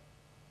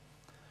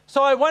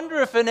 So I wonder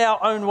if in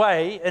our own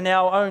way, in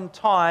our own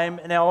time,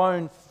 in our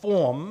own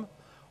form,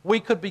 we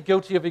could be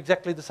guilty of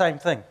exactly the same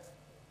thing.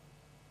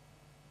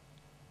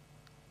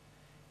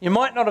 You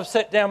might not have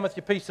sat down with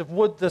your piece of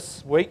wood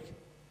this week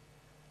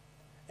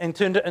and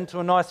turned it into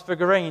a nice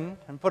figurine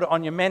and put it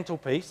on your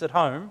mantelpiece at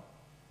home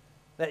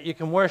that you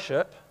can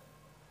worship.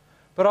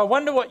 But I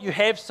wonder what you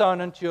have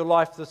sown into your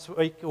life this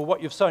week, or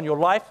what you've sown your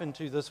life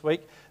into this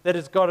week, that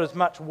has got as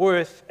much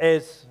worth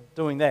as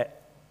doing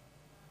that.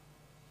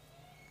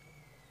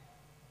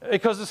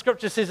 Because the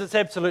scripture says it's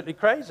absolutely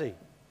crazy.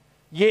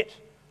 Yet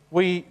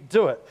we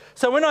do it.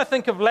 So when I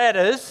think of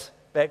ladders,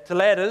 back to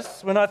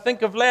ladders, when I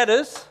think of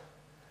ladders,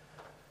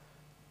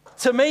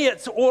 to me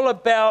it's all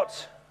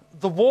about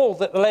the wall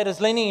that the ladder's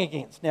leaning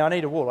against. Now I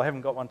need a wall. I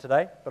haven't got one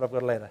today, but I've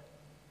got a ladder.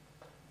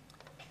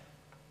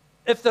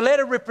 If the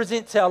ladder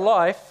represents our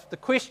life, the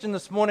question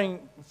this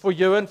morning for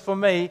you and for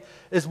me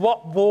is,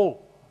 what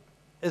wall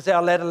is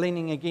our ladder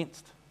leaning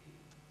against?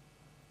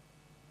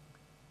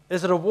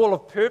 Is it a wall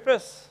of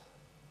purpose?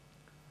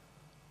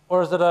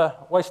 Or is it a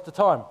waste of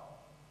time?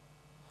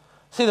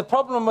 See, the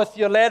problem with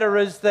your ladder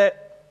is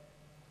that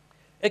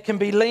it can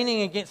be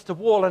leaning against a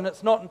wall, and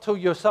it's not until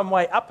you're some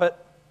way up it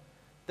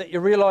that you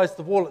realize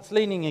the wall it's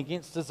leaning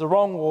against is the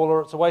wrong wall,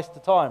 or it's a waste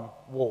of time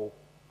wall.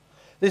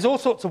 There's all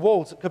sorts of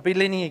walls it could be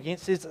leaning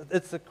against.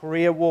 It's the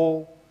career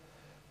wall,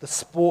 the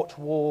sport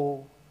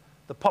wall,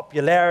 the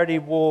popularity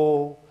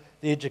wall,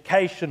 the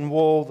education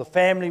wall, the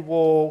family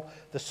wall,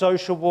 the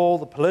social wall,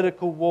 the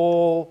political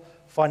wall,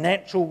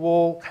 financial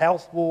wall,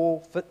 health wall,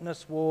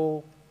 fitness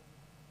wall.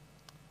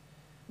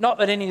 Not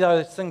that any of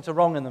those things are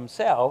wrong in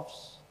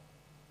themselves,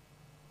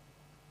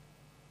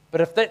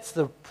 but if that's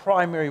the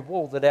primary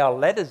wall that our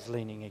ladder's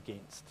leaning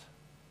against,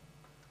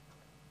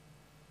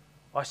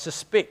 I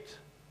suspect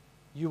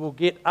you will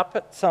get up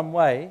it some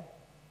way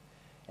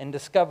and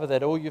discover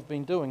that all you've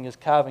been doing is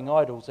carving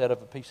idols out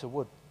of a piece of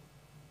wood.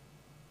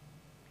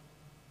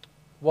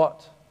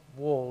 What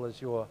wall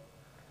is your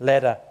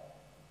ladder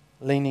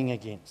leaning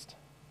against?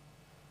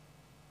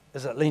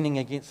 Is it leaning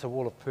against a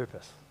wall of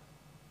purpose?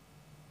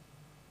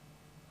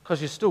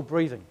 Because you're still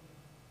breathing.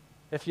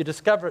 If you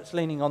discover it's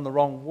leaning on the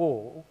wrong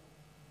wall,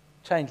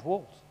 change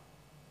walls.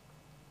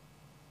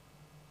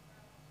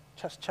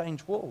 Just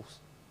change walls.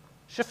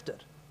 Shift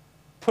it.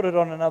 Put it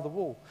on another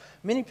wall.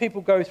 Many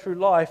people go through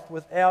life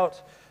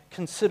without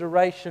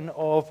consideration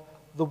of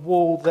the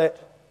wall that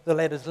the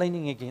ladder's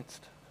leaning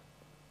against.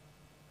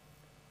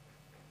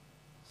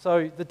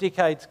 So the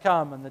decades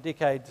come and the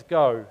decades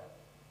go,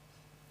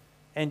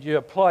 and you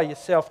apply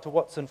yourself to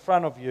what's in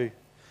front of you, and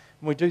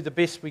we do the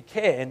best we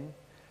can,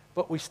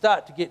 but we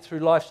start to get through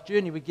life's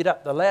journey, we get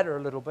up the ladder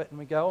a little bit, and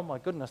we go, oh my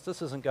goodness,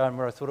 this isn't going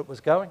where I thought it was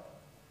going.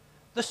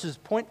 This is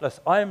pointless.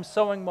 I am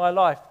sowing my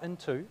life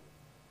into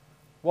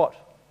what?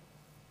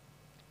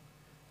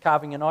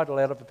 Carving an idol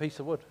out of a piece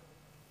of wood.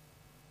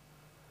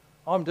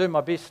 I'm doing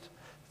my best.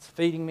 It's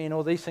feeding me and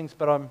all these things,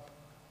 but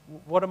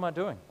what am I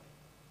doing?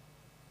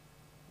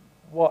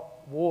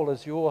 What wall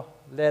is your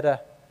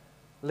ladder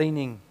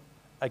leaning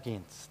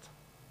against?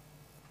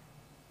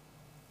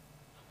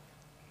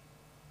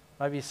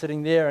 Maybe you're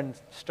sitting there and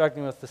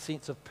struggling with the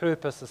sense of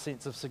purpose, the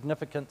sense of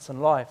significance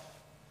in life.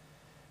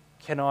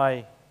 Can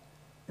I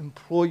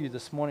implore you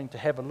this morning to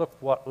have a look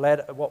what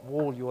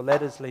wall your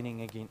ladder's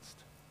leaning against?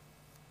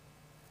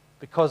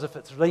 Because if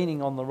it's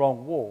leaning on the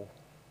wrong wall,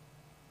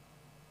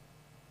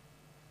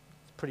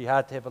 it's pretty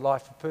hard to have a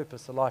life of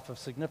purpose, a life of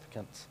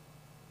significance.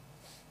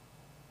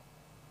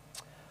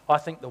 I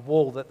think the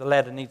wall that the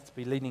ladder needs to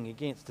be leaning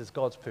against is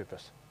God's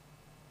purpose.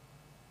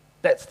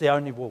 That's the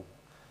only wall,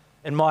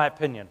 in my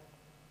opinion,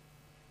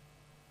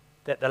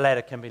 that the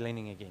ladder can be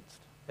leaning against.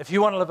 If you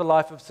want to live a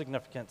life of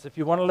significance, if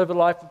you want to live a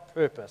life of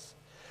purpose,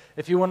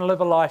 if you want to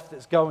live a life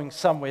that's going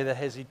somewhere that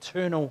has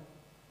eternal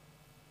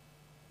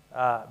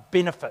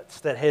benefits,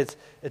 that has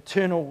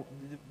eternal,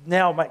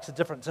 now makes a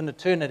difference in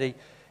eternity,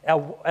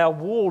 our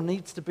wall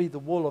needs to be the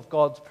wall of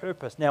God's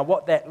purpose. Now,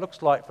 what that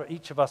looks like for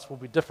each of us will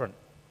be different.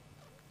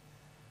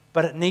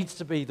 But it needs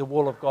to be the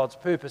wall of God's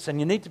purpose, and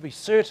you need to be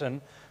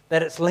certain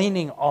that it's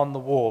leaning on the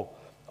wall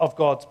of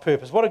God's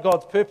purpose. What are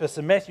God's purpose?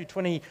 In Matthew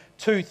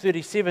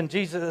 22:37,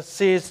 Jesus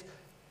says,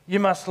 you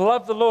must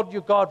love the Lord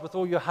your God with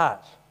all your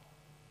heart,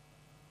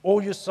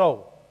 all your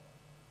soul,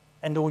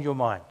 and all your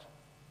mind.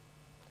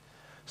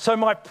 So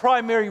my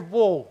primary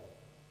wall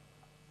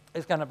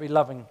is going to be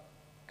loving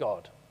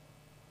God.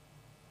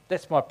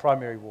 That's my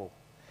primary wall.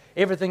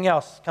 Everything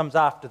else comes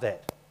after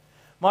that.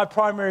 My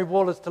primary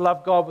wall is to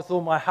love God with all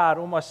my heart,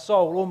 all my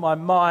soul, all my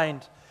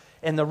mind,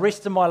 and the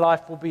rest of my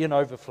life will be an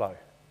overflow.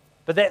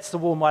 But that's the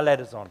wall my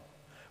ladder's on.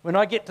 When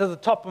I get to the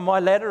top of my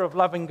ladder of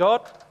loving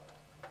God,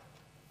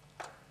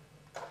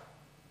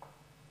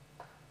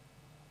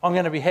 I'm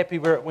going to be happy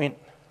where it went.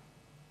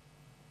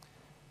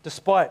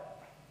 Despite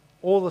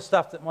all the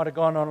stuff that might have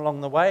gone on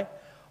along the way,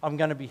 I'm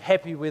going to be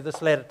happy where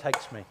this ladder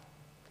takes me.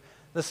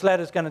 This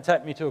ladder's going to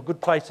take me to a good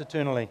place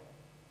eternally.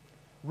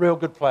 Real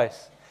good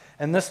place.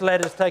 And this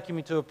ladder's taking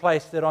me to a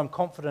place that I'm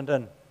confident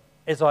in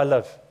as I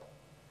live.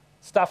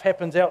 Stuff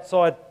happens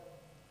outside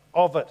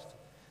of it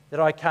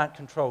that I can't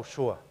control,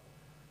 sure.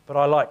 But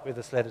I like where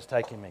this ladder's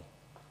taking me.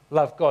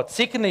 Love God.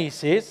 Secondly, he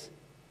says,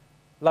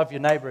 love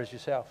your neighbour as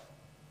yourself.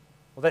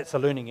 Well, that's a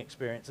learning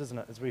experience, isn't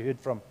it? As we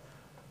heard from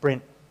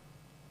Brent.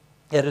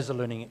 It is a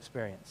learning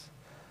experience.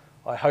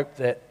 I hope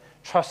that,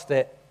 trust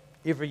that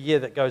every year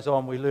that goes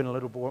on, we learn a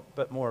little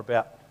bit more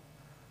about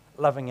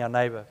loving our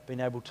neighbour, being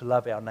able to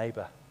love our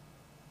neighbour.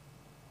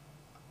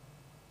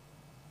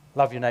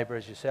 Love your neighbour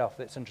as yourself.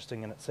 That's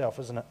interesting in itself,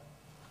 isn't it?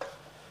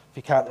 If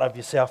you can't love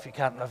yourself, you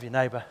can't love your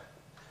neighbour.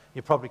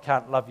 You probably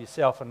can't love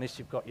yourself unless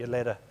you've got your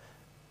ladder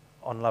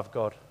on love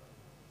God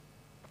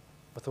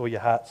with all your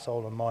heart,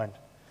 soul and mind.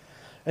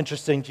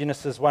 Interesting,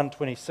 Genesis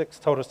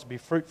 1:26 told us to be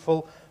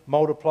fruitful,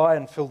 multiply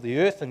and fill the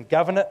earth and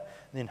govern it.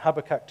 And then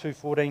Habakkuk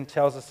 2:14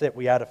 tells us that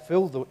we are to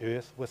fill the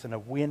earth with an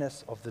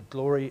awareness of the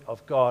glory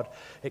of God.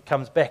 It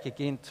comes back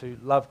again to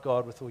love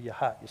God with all your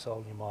heart, your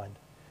soul, your mind,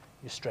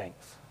 your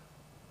strength.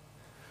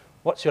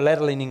 What's your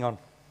ladder leaning on?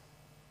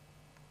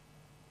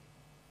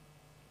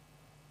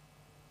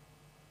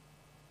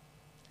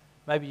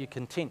 Maybe you're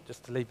content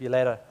just to leave your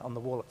ladder on the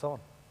wall it's on.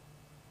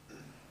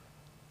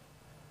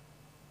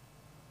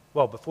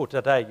 Well, before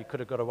today, you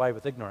could have got away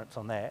with ignorance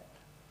on that.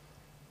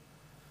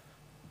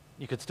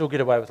 You could still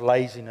get away with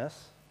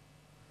laziness.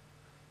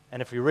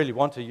 And if you really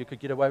want to, you could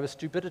get away with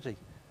stupidity.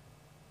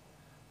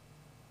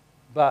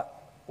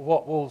 But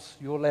what wall's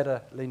your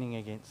ladder leaning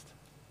against?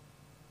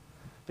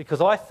 Because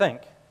I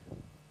think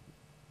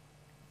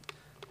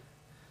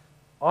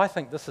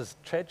this is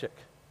tragic.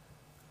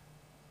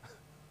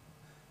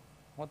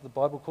 What did the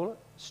Bible call it?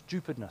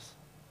 Stupidness.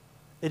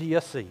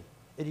 Idiocy.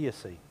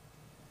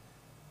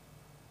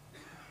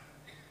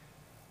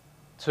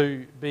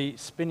 To be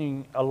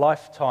spending a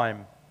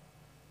lifetime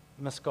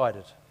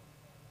misguided.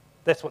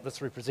 That's what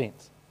this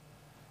represents.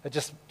 It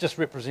just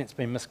represents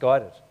being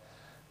misguided.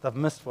 They've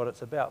missed what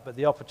it's about, but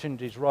the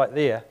opportunity is right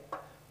there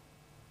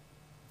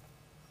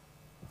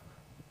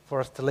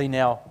for us to lean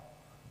our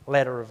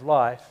ladder of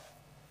life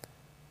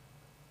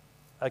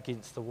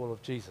against the wall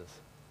of Jesus.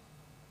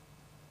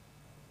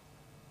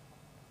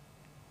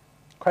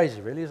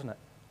 Crazy, really, isn't it?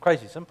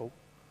 Crazy simple.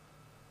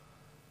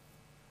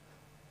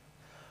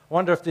 I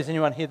wonder if there's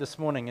anyone here this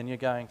morning and you're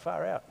going,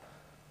 far out.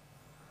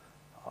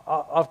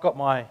 I've got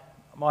my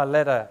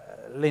ladder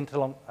leant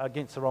along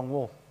against the wrong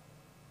wall.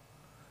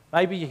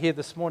 Maybe you're here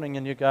this morning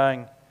and you're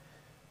going,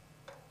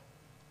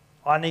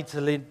 I need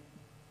to lean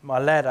my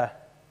ladder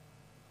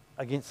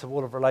against the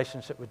wall of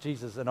relationship with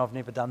Jesus, and I've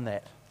never done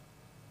that.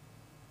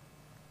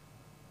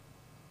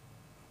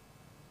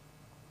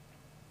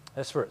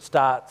 That's where it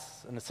starts.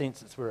 In a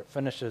sense, it's where it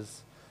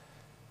finishes.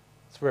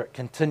 It's where it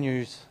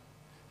continues.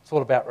 It's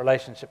all about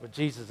relationship with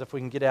Jesus. If we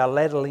can get our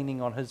ladder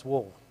leaning on his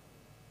wall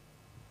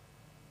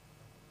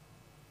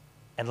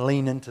and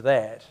lean into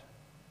that,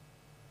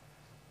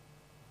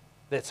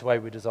 that's the way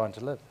we're designed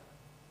to live.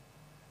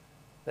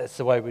 That's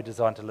the way we're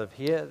designed to live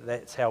here.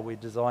 That's how we're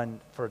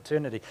designed for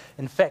eternity.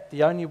 In fact,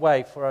 the only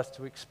way for us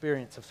to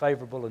experience a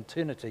favorable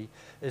eternity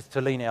is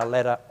to lean our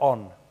ladder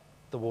on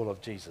the wall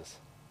of Jesus.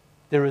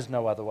 There is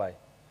no other way.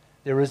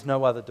 There is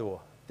no other door.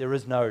 There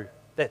is no,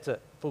 that's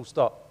it, full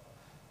stop.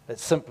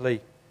 It's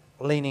simply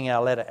leaning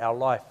our ladder, our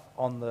life,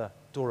 on the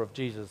door of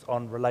Jesus,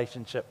 on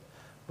relationship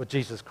with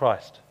Jesus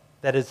Christ.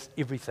 That is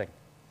everything.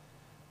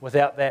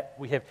 Without that,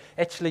 we have,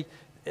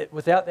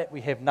 without that,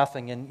 we have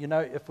nothing. And you know,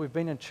 if we've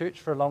been in church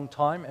for a long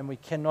time and we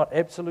cannot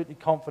absolutely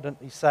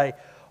confidently say,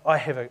 I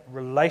have a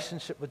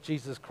relationship with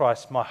Jesus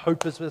Christ, my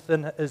hope is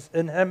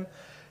in him,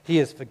 he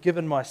has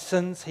forgiven my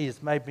sins, he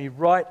has made me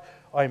right,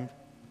 I'm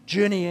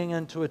journeying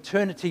into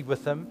eternity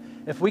with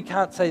him. If we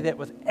can't say that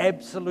with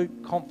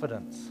absolute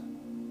confidence,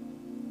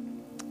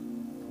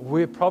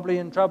 we're probably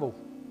in trouble.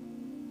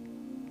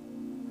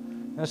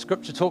 Now,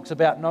 Scripture talks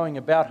about knowing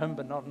about him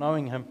but not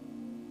knowing him.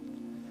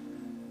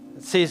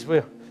 It says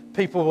where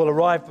people will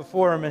arrive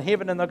before him in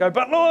heaven and they'll go,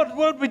 but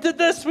Lord, we did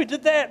this, we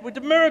did that, we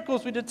did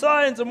miracles, we did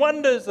signs and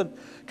wonders and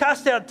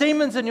cast out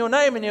demons in your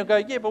name. And you'll go,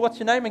 yeah, but what's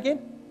your name again?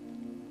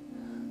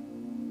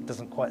 It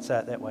doesn't quite say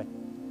it that way.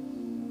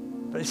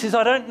 But he says,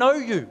 I don't know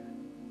you.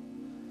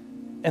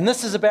 And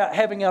this is about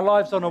having our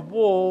lives on a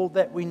wall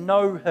that we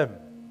know him.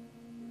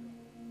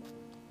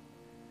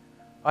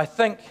 I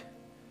think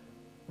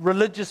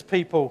religious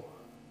people,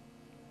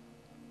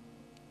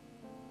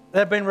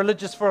 they've been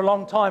religious for a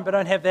long time but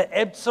don't have that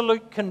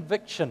absolute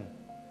conviction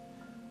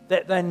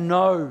that they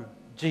know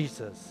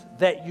Jesus,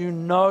 that you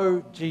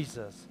know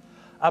Jesus,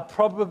 are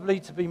probably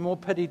to be more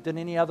pitied than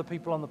any other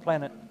people on the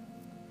planet,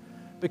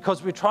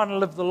 because we're trying to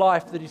live the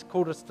life that he's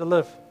called us to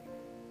live.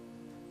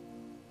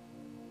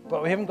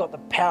 But we haven't got the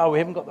power, we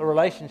haven't got the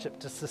relationship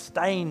to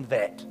sustain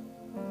that.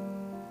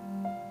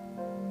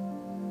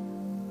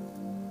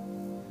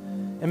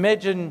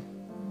 Imagine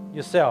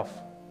yourself.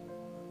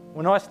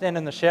 When I stand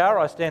in the shower,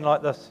 I stand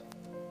like this.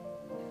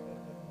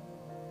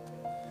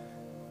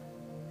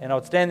 And I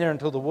would stand there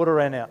until the water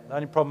ran out. The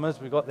only problem is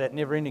we've got that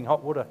never-ending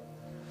hot water.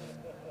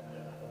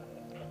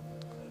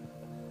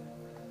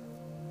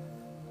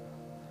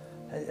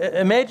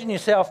 Imagine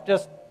yourself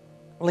just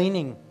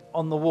leaning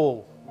on the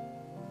wall.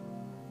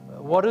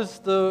 What is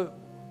the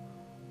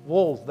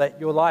wall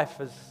that your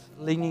life is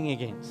leaning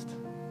against?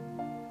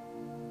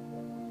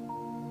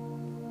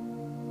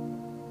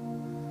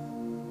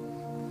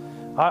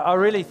 I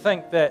really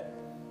think that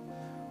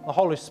the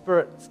Holy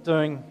Spirit's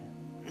doing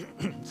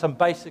some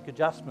basic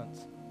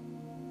adjustments.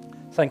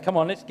 Saying, come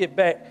on, let's get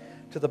back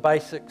to the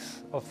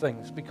basics of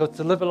things. Because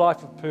to live a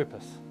life of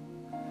purpose,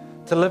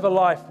 to live a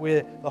life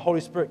where the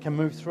Holy Spirit can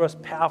move through us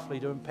powerfully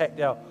to impact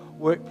our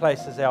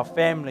workplaces, our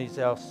families,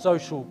 our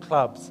social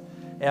clubs,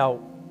 our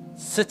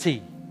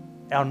city,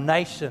 our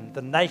nation,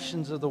 the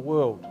nations of the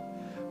world,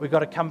 we've got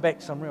to come back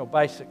to some real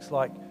basics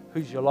like,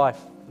 who's your life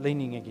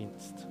leaning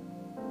against?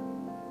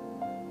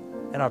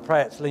 And I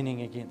pray it's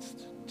leaning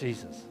against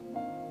Jesus.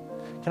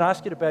 Can I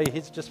ask you to bow your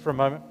heads just for a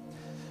moment?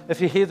 If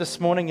you're here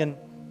this morning and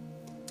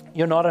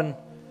you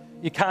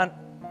can't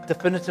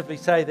definitively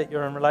say that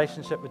you're in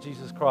relationship with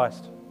Jesus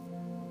Christ,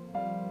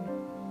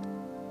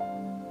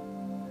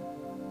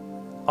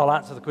 I'll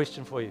answer the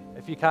question for you.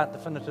 If you can't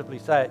definitively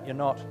say it, you're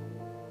not.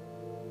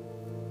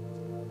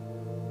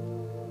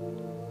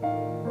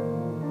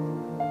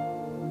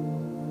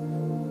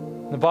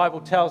 The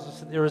Bible tells us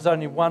that there is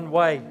only one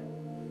way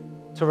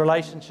to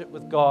relationship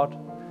with God.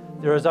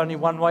 There is only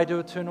one way to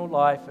eternal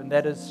life, and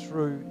that is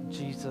through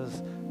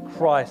Jesus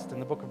Christ. In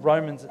the book of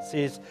Romans it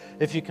says,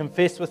 if you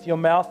confess with your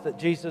mouth that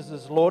Jesus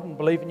is Lord and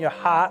believe in your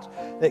heart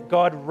that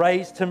God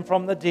raised him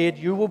from the dead,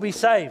 you will be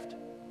saved.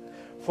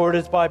 For it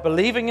is by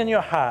believing in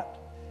your heart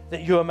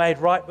that you are made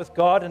right with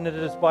God, and it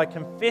is by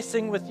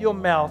confessing with your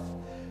mouth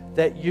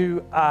that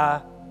you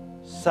are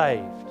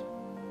saved.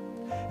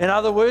 In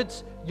other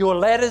words, your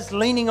ladder's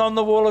leaning on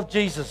the wall of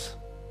Jesus.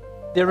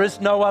 There is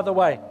no other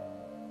way.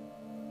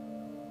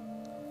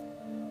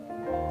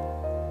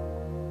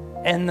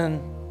 And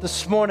then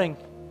this morning,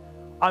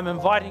 I'm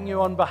inviting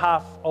you on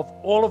behalf of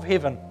all of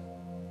heaven,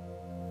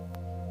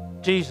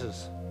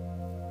 Jesus,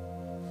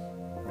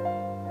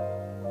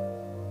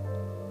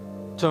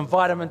 to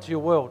invite him into your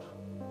world.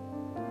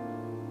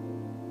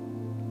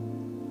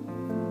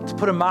 To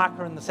put a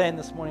marker in the sand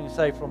this morning and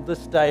say, from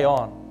this day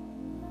on,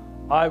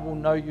 I will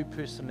know you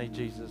personally,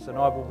 Jesus, and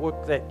I will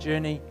work that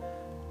journey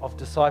of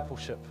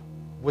discipleship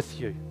with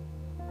you.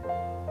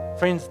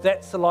 Friends,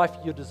 that's the life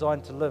you're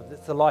designed to live.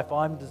 That's the life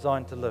I'm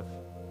designed to live.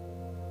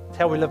 It's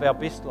how we live our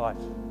best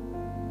life.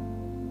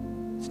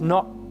 It's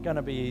not going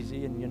to be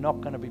easy and you're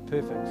not going to be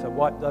perfect, so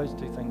wipe those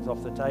two things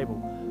off the table.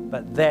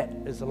 But that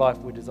is the life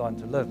we're designed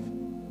to live.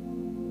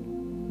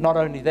 Not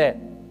only that,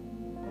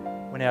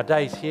 when our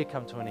days here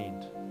come to an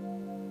end,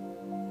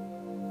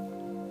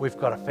 we've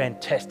got a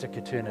fantastic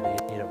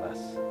eternity ahead of us.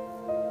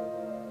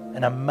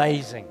 An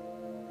amazing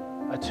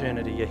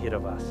eternity ahead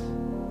of us.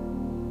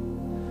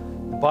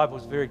 The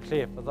Bible's very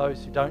clear. For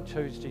those who don't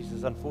choose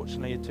Jesus,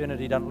 unfortunately,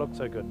 eternity doesn't look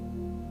so good.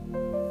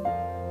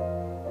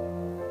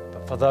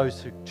 But for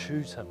those who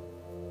choose him,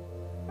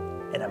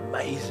 an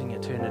amazing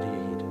eternity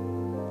ahead.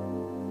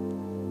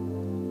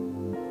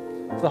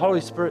 If the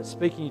Holy Spirit's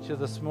speaking to you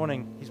this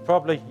morning,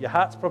 your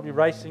heart's probably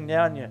racing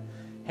now and your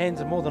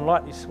hands are more than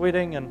likely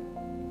sweating and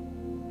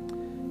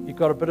you've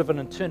got a bit of an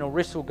internal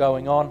wrestle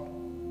going on.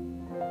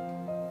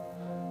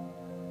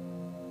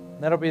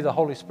 And that'll be the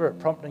Holy Spirit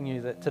prompting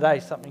you that today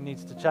something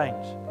needs to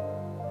change.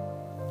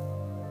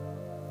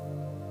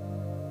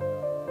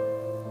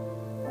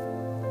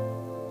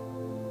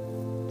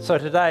 So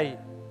today,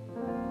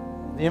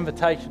 the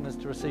invitation is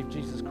to receive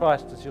Jesus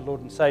Christ as your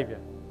Lord and Savior.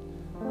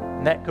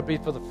 And that could be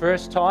for the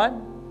first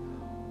time,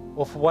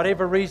 or for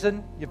whatever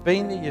reason, you've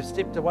been there, you've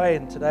stepped away,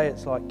 and today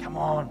it's like, come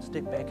on,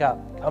 step back up,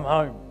 come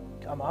home,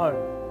 come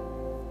home.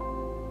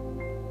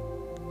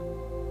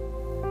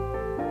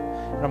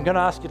 And I'm going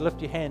to ask you to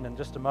lift your hand in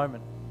just a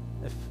moment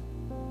if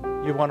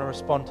you want to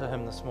respond to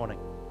him this morning.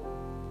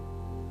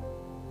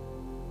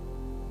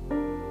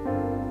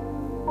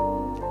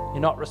 You're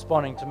not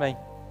responding to me,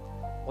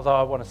 although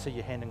I want to see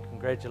your hand and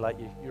congratulate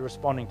you. You're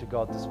responding to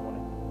God this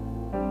morning.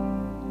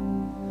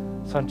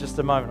 So in just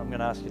a moment, I'm going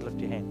to ask you to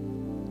lift your hand.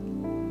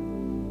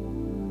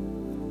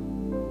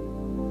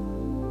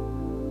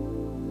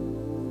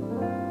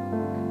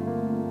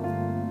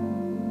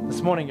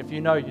 This morning, if you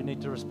know you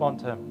need to respond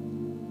to him,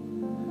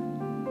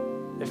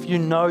 if you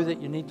know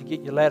that you need to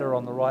get your ladder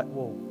on the right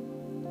wall,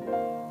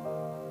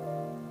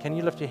 can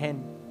you lift your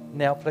hand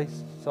now,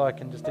 please, so I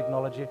can just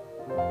acknowledge you?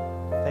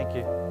 Thank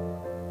you.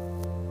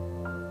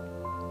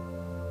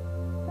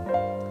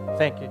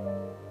 Thank you.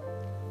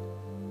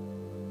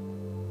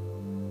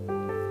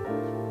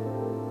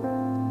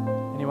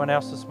 Anyone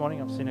else this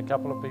morning? I've seen a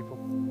couple of people.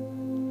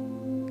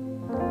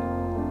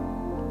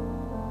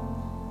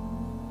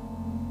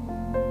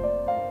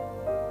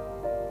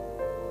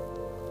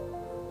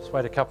 Just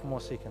wait a couple more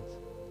seconds.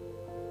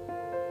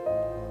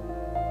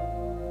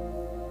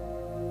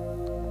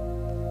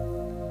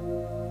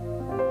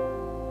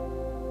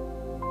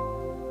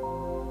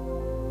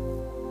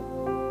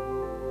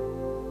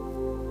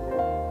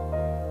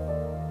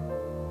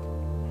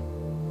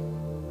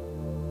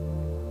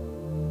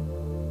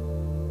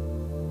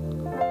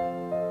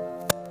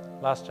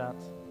 Last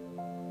chance.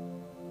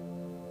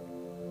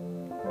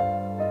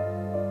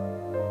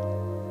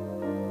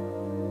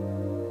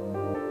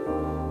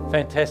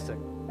 Fantastic.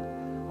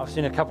 I've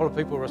seen a couple of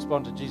people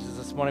respond to Jesus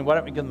this morning. Why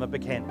don't we give them a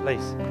big hand,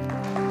 please?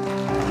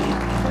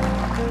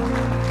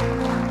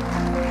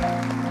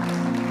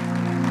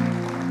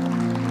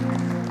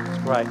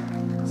 It's great.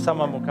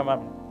 Someone will come up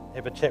and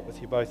have a chat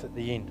with you both at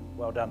the end.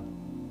 Well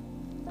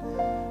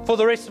done. For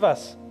the rest of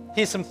us,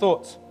 here's some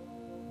thoughts.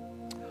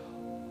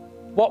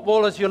 What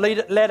wall is your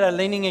ladder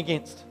leaning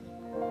against?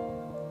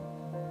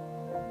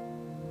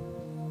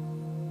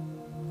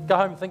 Go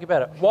home and think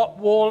about it. What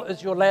wall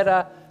is your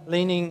ladder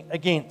leaning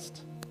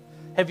against?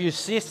 Have you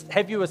assessed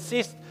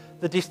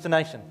the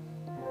destination?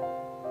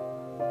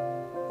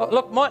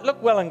 Might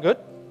look well and good.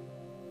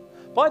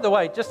 By the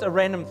way, just a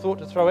random thought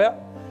to throw out,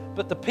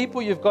 but the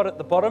people you've got at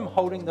the bottom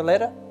holding the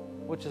ladder,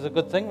 which is a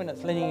good thing when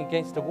it's leaning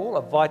against a wall,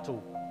 are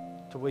vital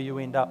to where you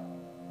end up.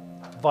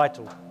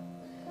 Vital.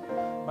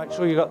 Make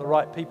sure you've got the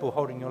right people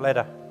holding your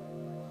ladder.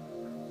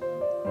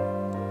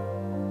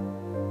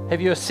 Have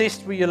you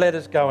assessed where your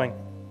ladder's going?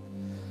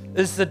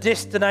 Is the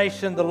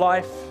destination the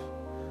life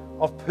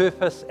of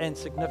purpose and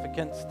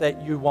significance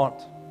that you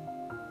want?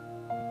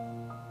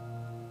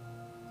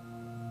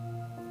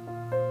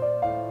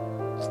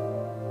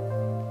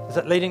 Is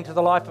it leading to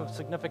the life of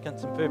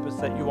significance and purpose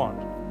that you want?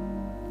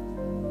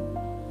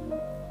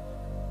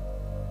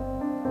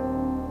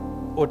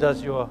 Or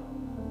does your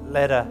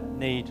ladder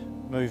need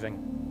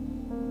moving?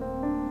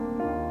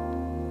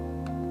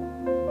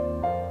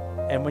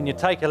 And when you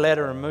take a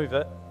ladder and move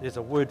it, there's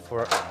a word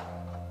for it.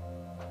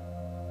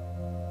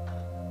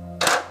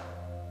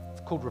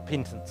 It's called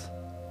repentance.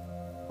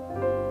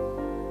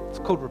 It's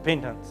called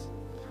repentance.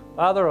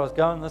 Father, I was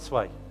going this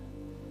way.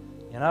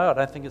 I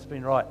don't think it's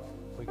been right.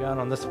 We're going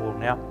on this wall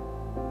now.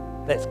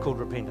 That's called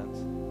repentance.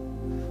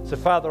 So,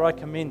 Father, I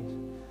commend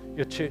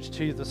your church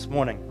to you this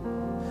morning.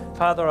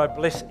 Father, I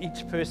bless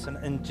each person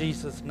in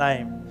Jesus'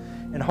 name.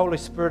 And Holy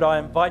Spirit, I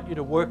invite you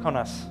to work on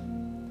us.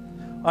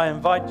 I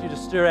invite you to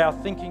stir our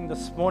thinking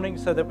this morning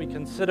so that we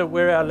consider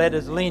where our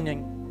ladder's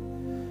leaning.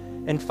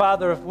 And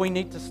Father, if we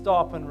need to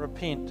stop and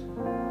repent,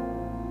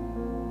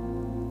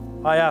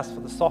 I ask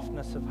for the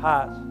softness of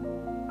heart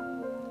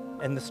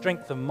and the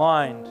strength of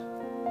mind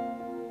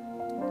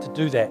to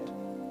do that.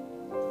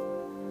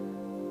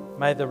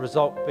 May the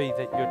result be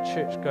that your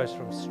church goes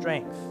from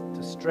strength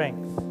to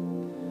strength,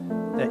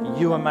 that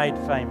you are made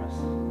famous,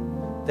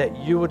 that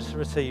you would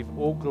receive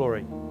all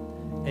glory.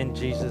 In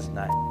Jesus'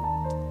 name,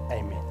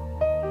 amen.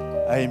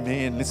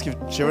 Amen. Let's give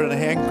Sheridan a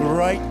hand.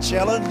 Great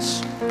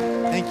challenge.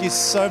 Thank you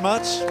so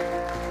much.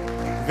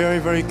 Very,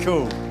 very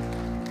cool.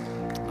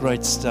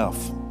 Great stuff.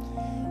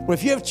 Well,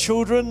 if you have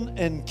children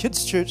in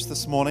kids' church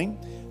this morning,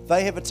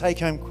 they have a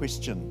take-home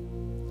question.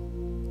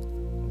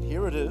 And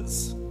here it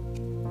is.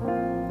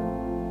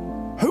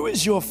 Who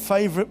is your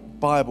favorite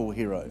Bible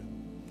hero?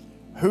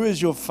 Who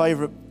is your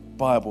favorite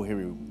Bible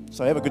hero?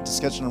 So have a good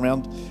discussion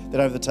around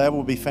that over the table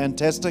would be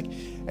fantastic.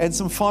 And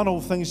some final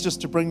things just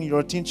to bring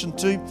your attention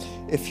to.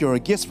 If you're a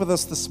guest with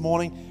us this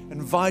morning,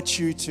 invite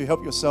you to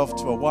help yourself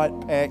to a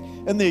white pack.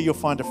 In there you'll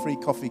find a free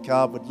coffee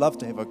card. We'd love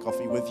to have a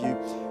coffee with you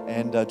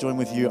and join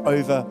with you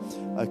over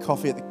a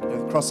coffee at the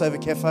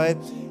Crossover Cafe.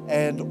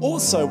 And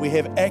also we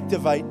have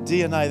Activate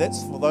DNA.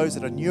 That's for those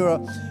that are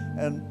newer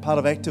and part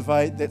of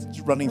Activate. That's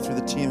running through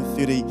the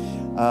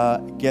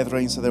 10:30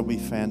 gathering, so that'll be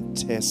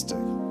fantastic.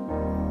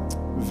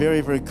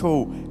 Very, very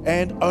cool.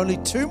 And only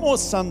 2 more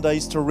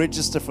Sundays to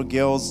register for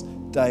Girls'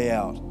 Day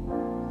Out.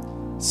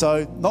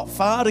 So not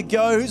far to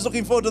go. Who's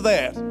looking forward to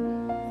that?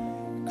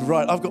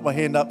 Great. I've got my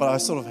hand up, but I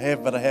sort of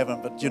have, but I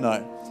haven't. But, you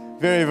know,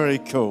 very, very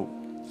cool.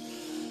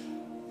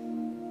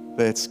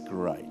 That's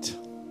great.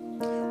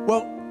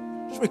 Well,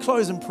 should we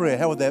close in prayer?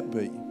 How would that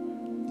be?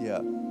 Yeah.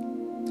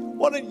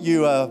 Why don't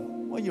you,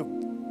 while you're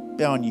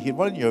bowing your head,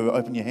 why don't you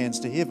open your hands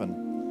to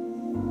heaven?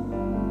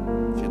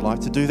 If you'd like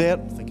to do that,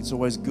 I think it's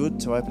always good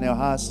to open our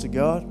hearts to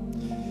God.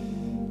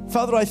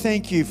 Father, I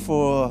thank you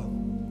for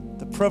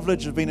the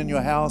privilege of being in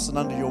your house and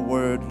under your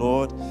word,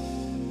 Lord.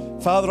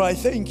 Father, I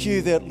thank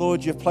you that,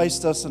 Lord, you've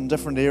placed us in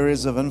different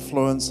areas of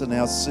influence in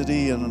our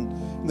city and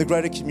in the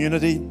greater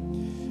community.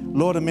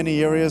 Lord, in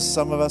many areas,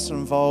 some of us are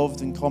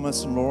involved in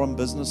commerce and law and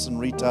business and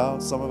retail,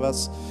 some of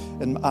us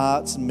in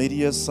arts and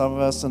media, some of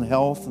us in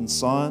health and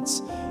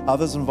science,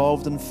 others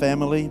involved in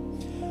family.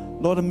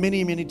 Lord, in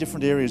many, many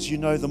different areas, you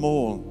know them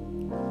all.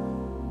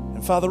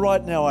 And Father,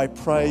 right now I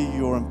pray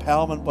your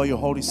empowerment by your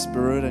Holy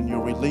Spirit and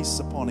your release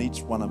upon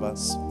each one of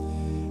us.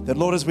 That,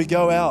 Lord, as we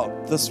go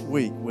out this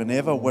week,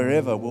 whenever,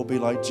 wherever, we'll be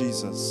like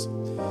Jesus.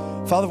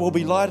 Father, we'll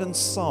be light and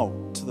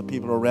salt to the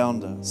people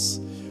around us.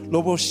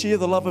 Lord, we'll share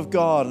the love of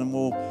God and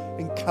we'll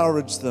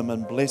encourage them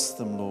and bless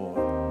them, Lord.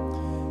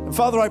 And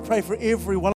Father, I pray for everyone